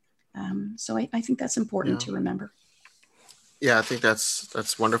well. So I think that's important to remember. Yeah, I think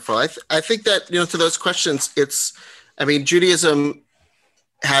that's wonderful. I think that, you know, to those questions, I mean, Judaism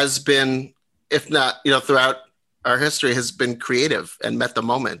has been, if not, you know, throughout our history, has been creative and met the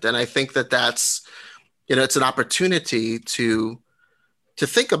moment. And I think that that's, you know, it's an opportunity to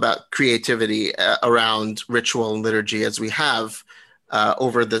think about creativity around ritual and liturgy as we have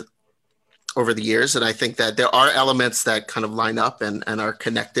over the years. And I think that there are elements that kind of line up and are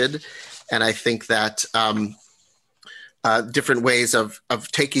connected. And I think that different ways of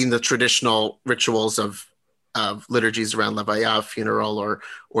taking the traditional rituals of liturgies around Levaya, funeral,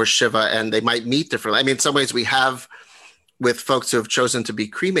 or Shiva, and they might meet differently. I mean, in some ways we have, with folks who have chosen to be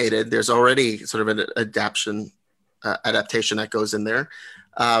cremated, there's already sort of an adaptation that goes in there.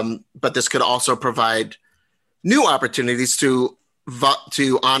 But this could also provide new opportunities to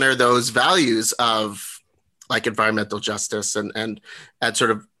honor those values of like environmental justice and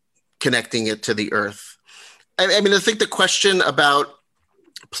sort of connecting it to the earth. I mean, I think the question about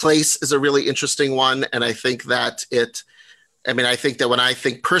place is a really interesting one. And I think that I think that when I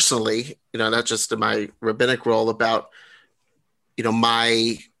think personally, you know, not just in my rabbinic role about, you know,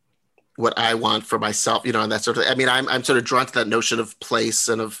 what I want for myself, you know, and that sort of thing. I mean, I'm sort of drawn to that notion of place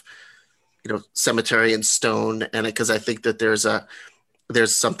and of, you know, cemetery and stone. And because I think that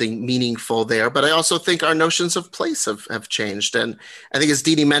there's something meaningful there, but I also think our notions of place have changed. And I think, as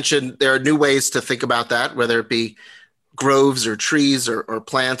Dini mentioned, there are new ways to think about that, whether it be groves or trees or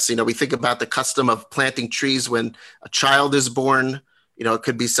plants. You know, we think about the custom of planting trees when a child is born. You know, it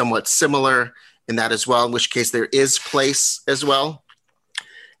could be somewhat similar in that as well, in which case there is place as well.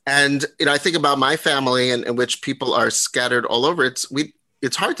 And, you know, I think about my family in which people are scattered all over.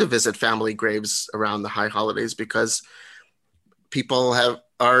 It's hard to visit family graves around the high holidays because people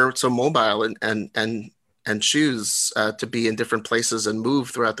are so mobile and choose to be in different places and move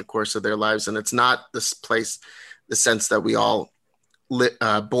throughout the course of their lives. And it's not this place, the sense that we all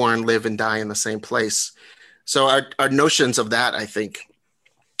born, live, and die in the same place. So our notions of that, I think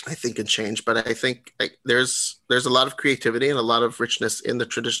can change. But I think there's a lot of creativity and a lot of richness in the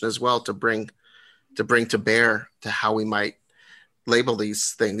tradition as well to bring to bear to how we might label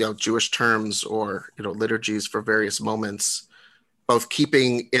these things, you know, Jewish terms or, you know, liturgies for various moments, both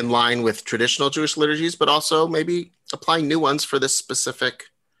keeping in line with traditional Jewish liturgies, but also maybe applying new ones for this specific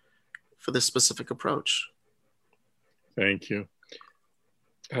approach. Thank you.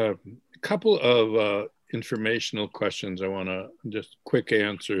 A couple of informational questions. I want to just quick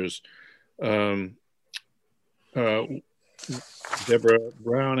answers. Deborah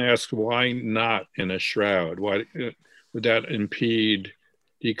Brown asked, why not in a shroud? Why would that impede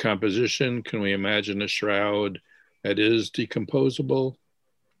decomposition? Can we imagine a shroud that is decomposable?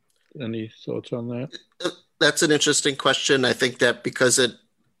 Any thoughts on that? That's an interesting question. I think that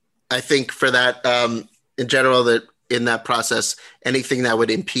I think for that, in general, that in that process, anything that would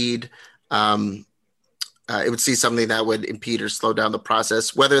impede, it would see something that would impede or slow down the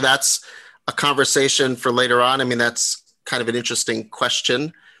process. Whether that's a conversation for later on, I mean, that's kind of an interesting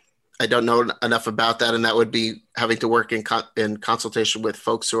question. I don't know enough about that, and that would be having to work in consultation with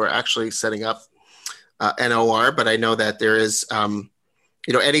folks who are actually setting up NOR. But I know that there is, you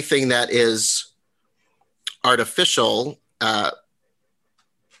know, anything that is artificial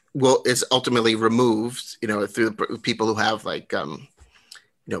is ultimately removed, through people who have like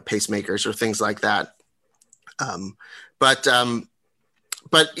pacemakers or things like that. But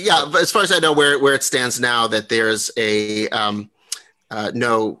yeah, but as far as I know, where it stands now, that there's a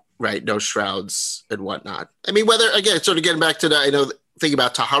no shrouds and whatnot. I mean, whether, again, sort of getting back to the, thinking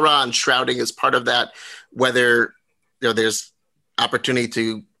about tahara and shrouding is part of that, whether there's opportunity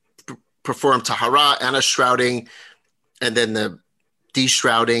to perform tahara and a shrouding, and then the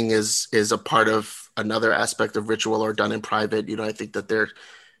de-shrouding is a part of another aspect of ritual or done in private. I think that there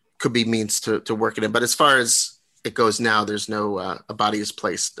could be means to work it in, but as far as it goes now, there's no a body is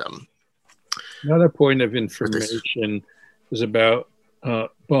placed. Another point of information is about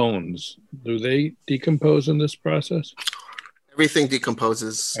bones. Do they decompose in this process? Everything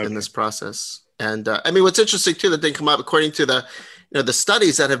decomposes in this process. And I mean, what's interesting too, that didn't come up, according to the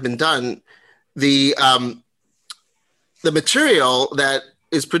studies that have been done, the material that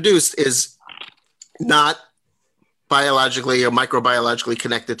is produced is not biologically or microbiologically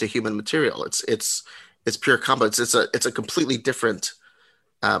connected to human material. It's pure compounds. It's a completely different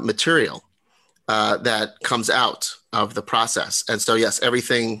material that comes out of the process. And so, yes,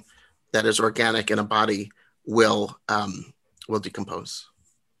 everything that is organic in a body will decompose.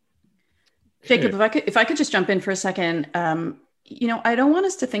 Jacob, if I could just jump in for a second, I don't want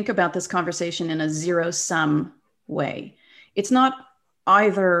us to think about this conversation in a zero-sum way. It's not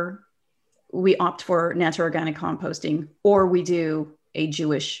either we opt for natural organic composting or we do a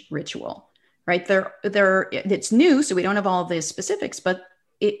Jewish ritual, right? It's new, so we don't have all the specifics, but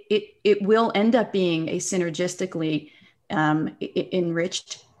it will end up being a synergistically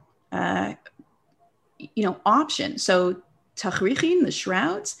enriched, option. So tachrichin, the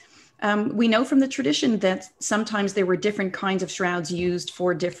shrouds, we know from the tradition that sometimes there were different kinds of shrouds used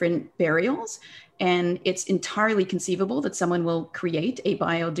for different burials. And it's entirely conceivable that someone will create a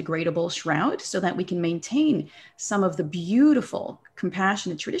biodegradable shroud so that we can maintain some of the beautiful,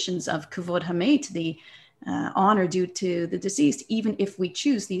 compassionate traditions of kavod hamet, the honor due to the deceased, even if we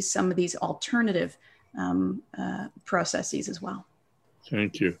choose some of these alternative processes as well.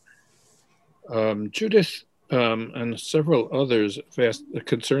 Thank you. Judith and several others have asked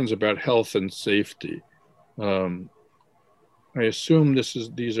concerns about health and safety. I assume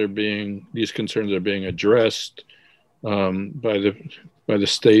these concerns are being addressed by the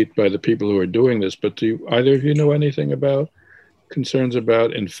state, by the people who are doing this. But do either of you know anything about concerns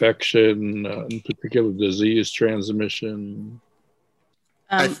about infection, in particular disease transmission?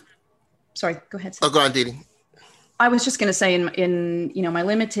 Sorry, go ahead. Oh, go on, Didi. I was just going to say, in my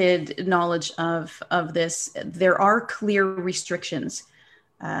limited knowledge of this, there are clear restrictions.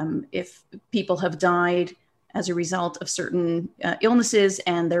 If people have died as a result of certain illnesses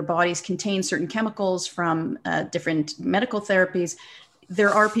and their bodies contain certain chemicals from different medical therapies, there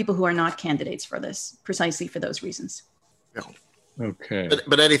are people who are not candidates for this precisely for those reasons. Yeah. Okay.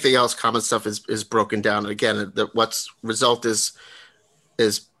 But anything else, common stuff is broken down. And again, what's result is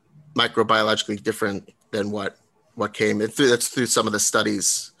microbiologically different than what came. That's through some of the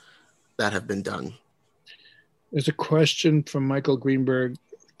studies that have been done. There's a question from Michael Greenberg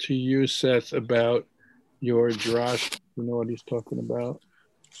to you, Seth, about your drash. You know what he's talking about?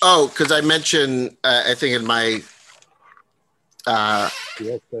 Oh, because I mentioned, I think in my,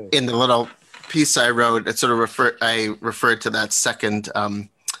 in the little piece I wrote, it sort of referred to that second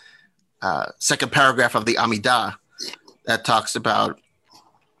paragraph of the Amidah that talks about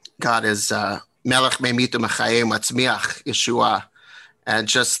God is Melech Meimit U'Mechayim Matzmiach Yeshua, and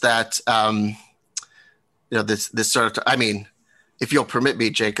just that this sort of, I mean, if you'll permit me,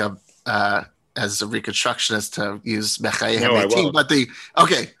 Jacob, as a reconstructionist, to use Mechayim Hametim, but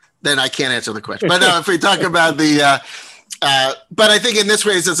then I can't answer the question. But if we talk about but I think in this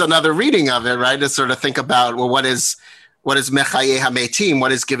way, it's another reading of it, right? To sort of think about, well, what is Mechayeh HaMetim?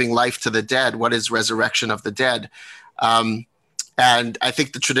 What is giving life to the dead? What is resurrection of the dead? And I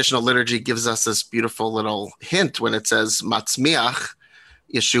think the traditional liturgy gives us this beautiful little hint when it says Matzmiach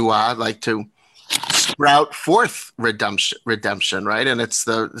Yeshua, like to sprout forth redemption, right? And it's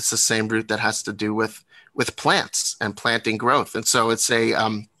the same root that has to do with plants and planting growth. And so it's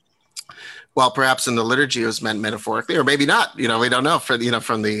well, perhaps in the liturgy it was meant metaphorically, or maybe not. We don't know from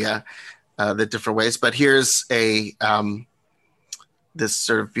the different ways. But here's this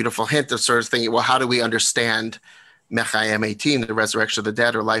sort of beautiful hint of sort of thinking, well, how do we understand Mechayim 18, the resurrection of the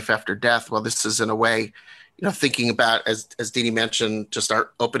dead or life after death? Well, this is in a way, thinking about, as Didi mentioned, just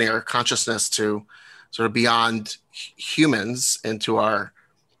opening our consciousness to sort of beyond humans into our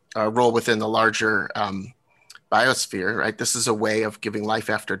role within the larger biosphere, right? This is a way of giving life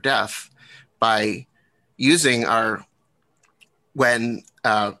after death by, using are when,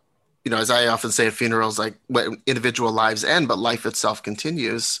 as I often say at funerals, like when individual lives end, but life itself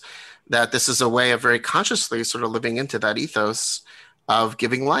continues, that this is a way of very consciously sort of living into that ethos of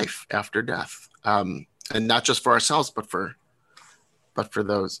giving life after death. And not just for ourselves, but for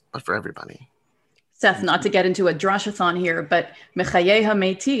everybody. Seth, not to get into a drashathon here, but Mechayeh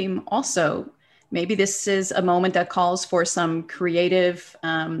HaMeitim also, maybe this is a moment that calls for some creative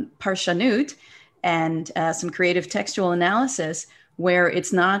parshanut and some creative textual analysis, where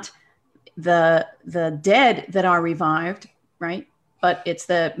it's not the dead that are revived, right? But it's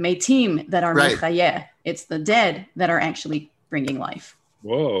the Meitim that are Mechayeh. It's the dead that are actually bringing life.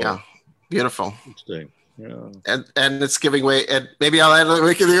 Whoa. Yeah, beautiful. Interesting. Yeah. And it's giving way, and maybe I'll add,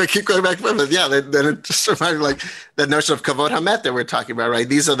 we can keep going back with it. Yeah, then it just reminded like the notion of kavod hamet that we're talking about, right?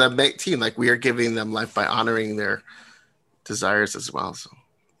 These are the team, like we are giving them life by honoring their desires as well. So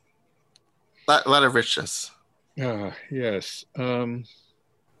a lot of richness. Yes.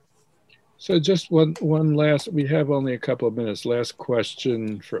 So just one last, we have only a couple of minutes. Last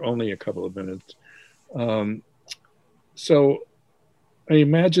question for only a couple of minutes. So I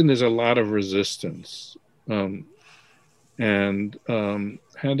imagine there's a lot of resistance. How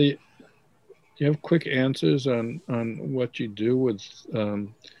do you have quick answers on what you do with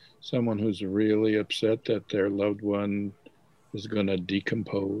someone who's really upset that their loved one is going to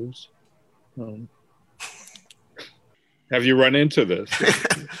decompose? Have you run into this?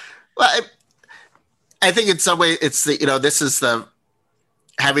 Well, I think in some way it's this is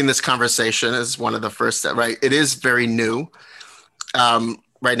having this conversation is one of the first steps, right? It is very new.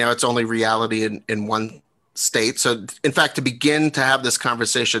 Right now it's only reality in one state. So in fact, to begin to have this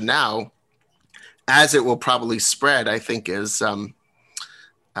conversation now, as it will probably spread, I think is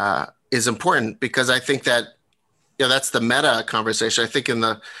important, because I think that, that's the meta conversation. I think in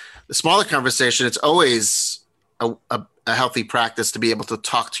the smaller conversation, it's always a healthy practice to be able to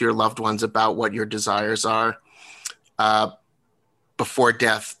talk to your loved ones about what your desires are before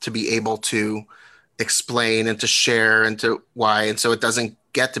death, to be able to explain and to share and to why. And so it doesn't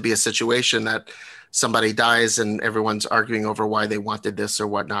get to be a situation that somebody dies and everyone's arguing over why they wanted this or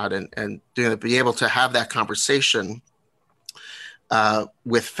whatnot, and be able to have that conversation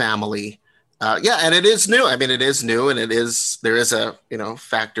with family. And it is new. I mean, it is new, and there is a,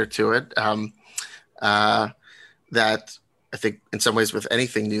 factor to it that I think in some ways with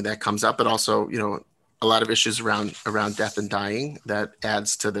anything new that comes up, but also, a lot of issues around death and dying that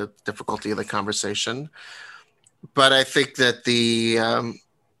adds to the difficulty of the conversation. But I think that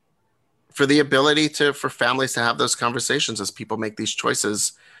for the ability for families to have those conversations as people make these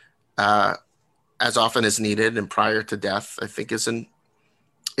choices as often as needed and prior to death, I think is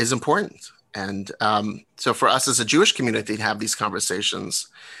important. And so for us as a Jewish community to have these conversations,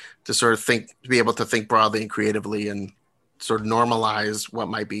 to sort of to be able to think broadly and creatively and sort of normalize what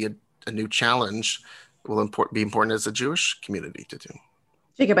might be a new challenge will be important as a Jewish community to do.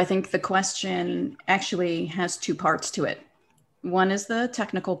 Jacob, I think the question actually has two parts to it. One is the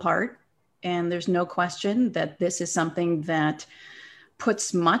technical part, and there's no question that this is something that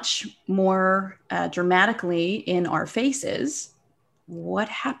puts much more dramatically in our faces what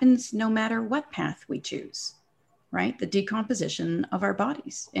happens no matter what path we choose, right? The decomposition of our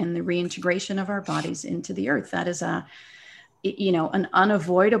bodies and the reintegration of our bodies into the earth. That is an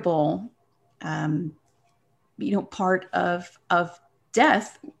unavoidable part of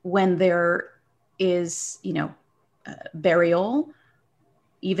death when there is, burial,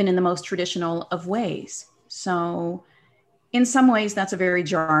 even in the most traditional of ways. So in some ways, that's a very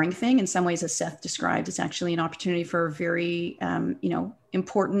jarring thing. In some ways, as Seth described, it's actually an opportunity for a very,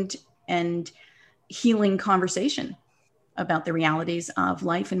 important and healing conversation about the realities of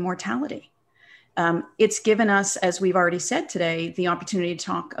life and mortality. It's given us, as we've already said today, the opportunity to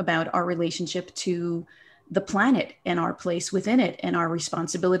talk about our relationship to the planet and our place within it and our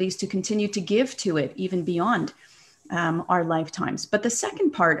responsibilities to continue to give to it even beyond our lifetimes. But the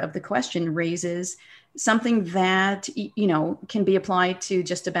second part of the question raises something that, can be applied to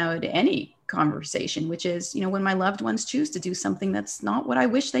just about any conversation, which is, when my loved ones choose to do something that's not what I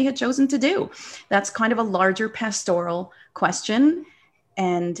wish they had chosen to do. That's kind of a larger pastoral question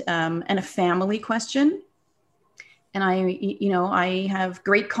and a family question. And I have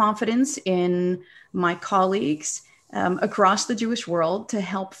great confidence in my colleagues across the Jewish world to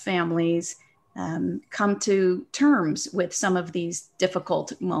help families come to terms with some of these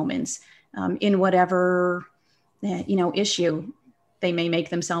difficult moments in whatever issue they may make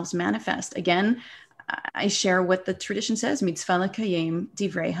themselves manifest. Again, I share what the tradition says: mitzvah lekayem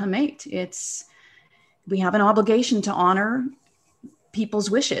divrei hamet. We have an obligation to honor people's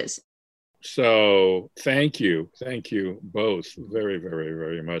wishes. So thank you both very, very,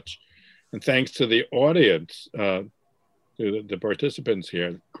 very much. And thanks to the audience, to the participants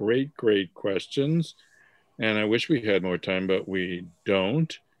here. Great, great questions. And I wish we had more time, but we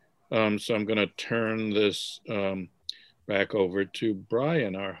don't. So I'm going to turn this back over to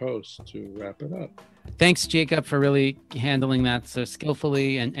Brian, our host, to wrap it up. Thanks, Jacob, for really handling that so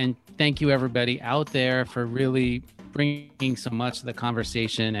skillfully. And thank you, everybody out there, for really bringing so much to the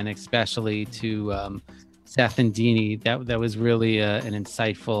conversation, and especially to Seth and Deanie. That was really an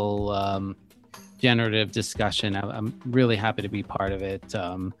insightful, generative discussion. I'm really happy to be part of it.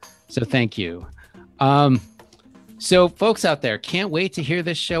 So thank you. So folks out there, can't wait to hear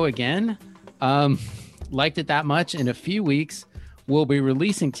this show again. Liked it that much. In a few weeks, we'll be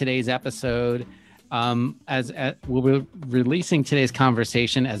releasing today's episode we'll be releasing today's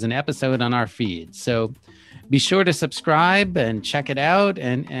conversation as an episode on our feed. So be sure to subscribe and check it out,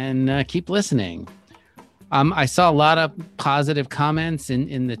 and keep listening. I saw a lot of positive comments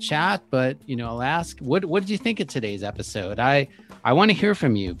in the chat, but I'll ask, what did you think of today's episode? I want to hear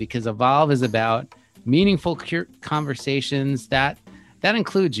from you, because Evolve is about meaningful conversations that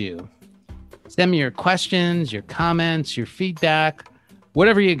includes you. Send me your questions, your comments, your feedback,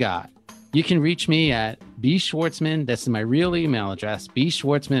 whatever you got. You can reach me at bschwartzman. This is my real email address,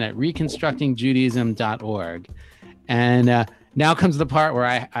 bschwartzman@reconstructingjudaism.org. And now comes the part where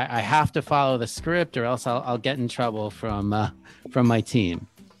I have to follow the script, or else I'll get in trouble from my team.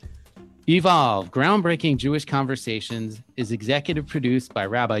 Evolve, Groundbreaking Jewish Conversations, is executive produced by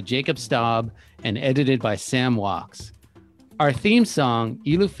Rabbi Jacob Staub and edited by Sam Walks. Our theme song,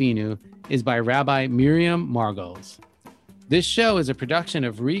 Ilufinu, is by Rabbi Miriam Margles. This show is a production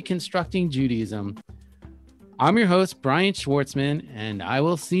of Reconstructing Judaism. I'm your host, Brian Schwartzman, and I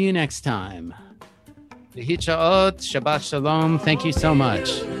will see you next time. Hitchaot, Shabbat Shalom. Thank you so much.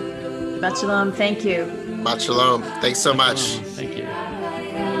 Shabbat Shalom. Thank you. Shabbat Shalom. Thanks so much. Thank you.